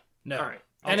 Okay. No. All right.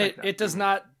 And take that. it does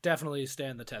not definitely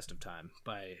stand the test of time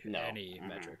by No. any Mhm.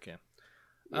 metric. Yeah.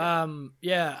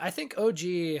 Yeah, I think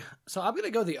OG. So I'm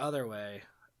gonna go the other way.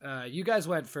 You guys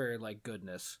went for like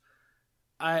goodness.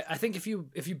 I think if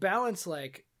you balance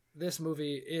like this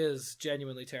movie is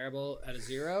genuinely terrible at a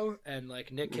 0, and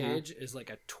like Nick Cage is like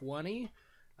a 20,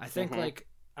 I think like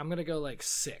I'm gonna go like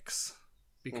 6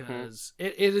 because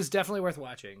it is definitely worth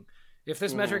watching. If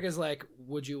this metric is like,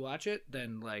 would you watch it?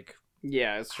 Then like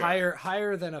Yeah, it's true.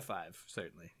 higher than a 5,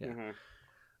 certainly. Yeah. Mhm.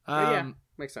 But yeah, Um,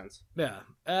 makes sense. yeah.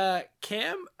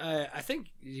 Cam, I think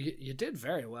you did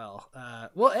very well.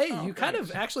 Well, you kind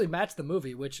of actually matched the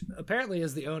movie, which apparently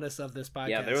is the onus of this podcast.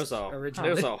 Yeah, there was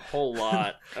originally. a whole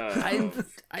lot. that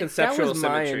Conceptual was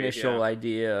my symmetry, initial yeah.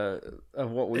 idea of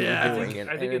what we Yeah, were I doing. think, and-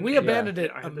 I think and- We yeah. abandoned it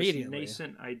I had immediately. This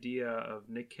nascent idea of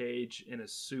Nick Cage in a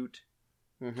suit,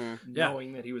 Mm-hmm. Yeah.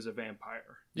 knowing that he was a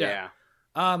vampire. Yeah.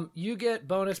 You get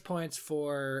bonus points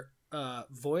for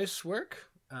voice work.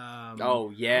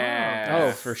 Oh yeah.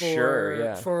 Oh, for sure,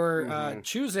 yeah. For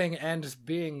choosing and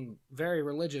being very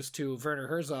religious to Werner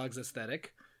Herzog's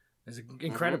aesthetic is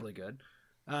incredibly good.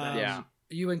 Yeah.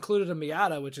 You included a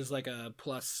Miata, which is like a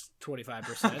plus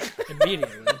 25%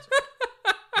 immediately.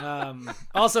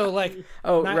 Also, like,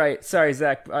 Oh, not- right. Sorry,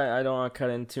 Zach. I don't want to cut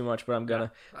in too much, but I'm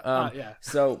gonna. yeah.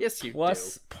 So Yes, you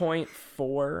plus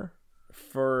 0.4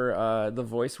 for the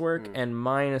voice work and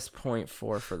minus 0.4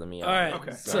 for the meow. All right,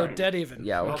 Okay. so dead even.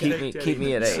 Yeah, well, Okay. keep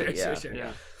me at 8. Yeah. Sure.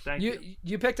 Yeah. Thank you.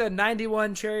 You picked a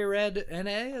 91 Cherry Red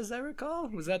NA, as I recall.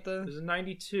 Was that the This is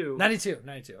 92.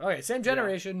 92? Okay, same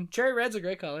generation. Cherry Red's a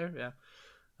great color. Yeah.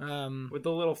 With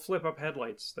the little flip up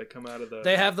headlights that come out of the.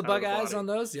 They have the out bug of the eyes body. on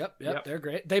those. Yep, Yep. they're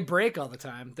great. They break all the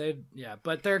time. But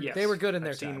Yes. they were good in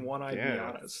their I've seen time. one-eyed Yeah,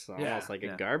 Miatas. it's almost like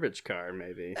a garbage car,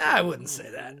 maybe. I wouldn't say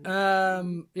that.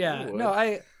 Yeah, You would.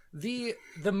 no,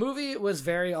 the movie was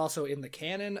very also in the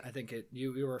canon. I think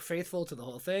you were faithful to the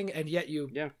whole thing, and yet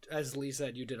as Lee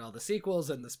said, you did all the sequels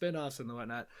and the spin-offs and the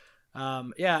whatnot.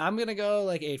 Yeah, I'm gonna go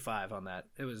like 8.5 on that.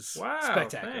 It was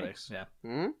spectacular. Thanks. Yeah.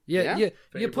 Hmm?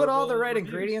 You put all the right Favorable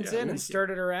ingredients reviews, in yeah. and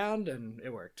stirred it around, and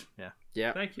it worked. Yeah.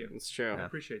 Yeah, Thank you. it's true. I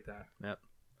appreciate that. Yep.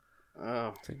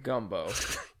 Oh, It's a gumbo.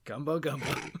 Gumbo.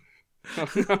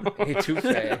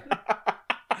 Etouffee.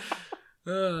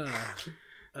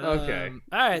 Okay.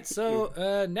 All right.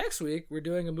 So next week we're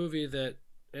doing a movie that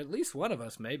at least one of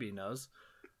us maybe knows,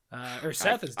 or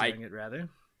Seth is doing it rather.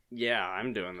 yeah,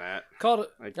 I'm doing that. Called.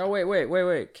 Oh,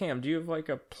 wait. Cam, do you have like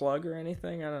a plug or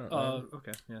anything? I don't know. Oh,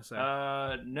 okay. Yeah.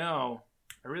 Sorry. No.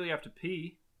 I really have to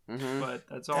pee, Mhm. but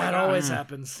that's all I That got. always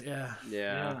happens. Yeah.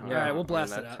 Yeah. All right, we'll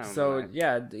blast that it out. sounds So right.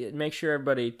 yeah, make sure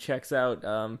everybody checks out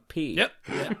P. Yep.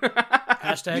 Yeah.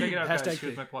 Hashtag. Check it out, guys. hashtag.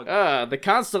 Here's my plug. The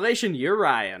constellation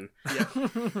Urian.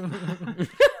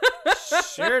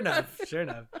 Sure enough.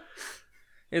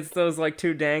 It's those like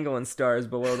 2 dangling stars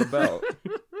below the belt.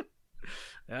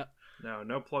 Yeah.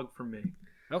 No plug from me.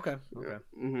 Okay.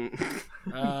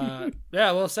 Mm-hmm.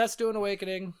 Yeah. Well, Seth's doing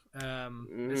Awakening.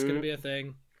 It's gonna be a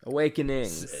thing.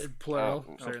 Awakenings. Plural.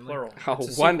 Oh, certainly. plural. Oh, It's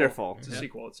a sequel. wonderful. It's a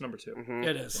sequel. It's number 2.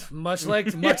 It is much like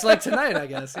tonight, I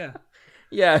guess.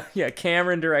 Yeah. Yeah.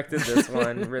 Cameron directed this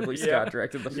one. Ridley Scott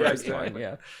directed the first exactly. one.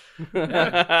 Yeah.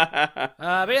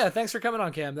 But yeah, thanks for coming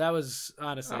on, Cam. That was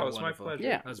honestly Oh, it's my wonderful. pleasure.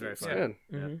 Yeah, That was very it's fun.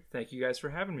 good. Thank you guys for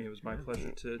having me. It was my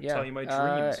pleasure to Yeah. tell you my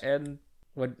dreams. And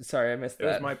what? Sorry, I missed It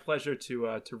that. was my pleasure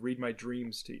to read my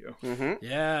dreams to you. Mm-hmm.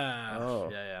 Yeah. Oh.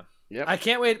 Yeah. Yep. I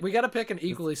can't wait. We got to pick an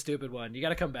equally stupid one. You got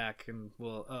to come back and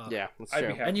we'll. Yeah, that's I'd be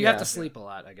true. happy. And you have Yeah. to sleep a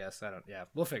lot, I guess. Yeah,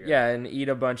 we'll figure it Yeah, and eat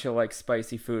a bunch of like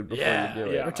spicy food before you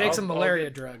do it. yeah. out. Or take some I'll malaria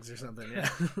get- drugs or something. Yeah.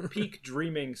 Peak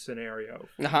dreaming scenario.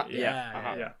 Uh-huh.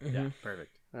 Yeah. Yeah.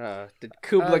 Perfect. Did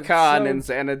Kubla Khan so- and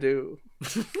Xanadu?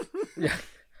 Yeah.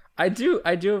 I do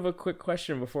have a quick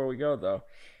question before we go though.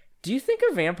 Do you think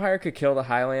a vampire could kill the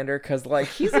Highlander? Because like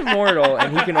he's immortal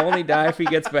and he can only die if he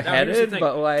gets Now, here's the beheaded. thing.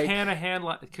 But like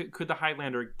could the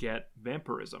Highlander get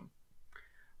vampirism?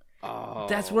 Oh,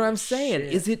 that's what I'm saying.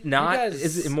 shit. Is it not? You guys-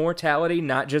 Is immortality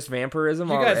not just vampirism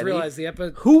You already? guys realize the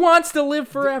episode? Who wants to live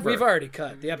forever? We've already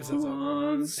cut the episode's over.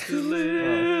 Wants to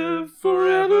live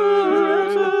forever.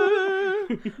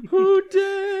 Who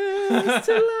dares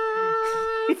to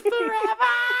live forever?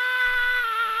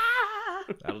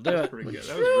 That'll do it. Pretty good.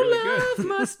 That was really good. Love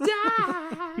must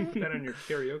die. Put that on your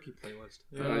karaoke playlist.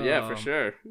 Yeah, for sure.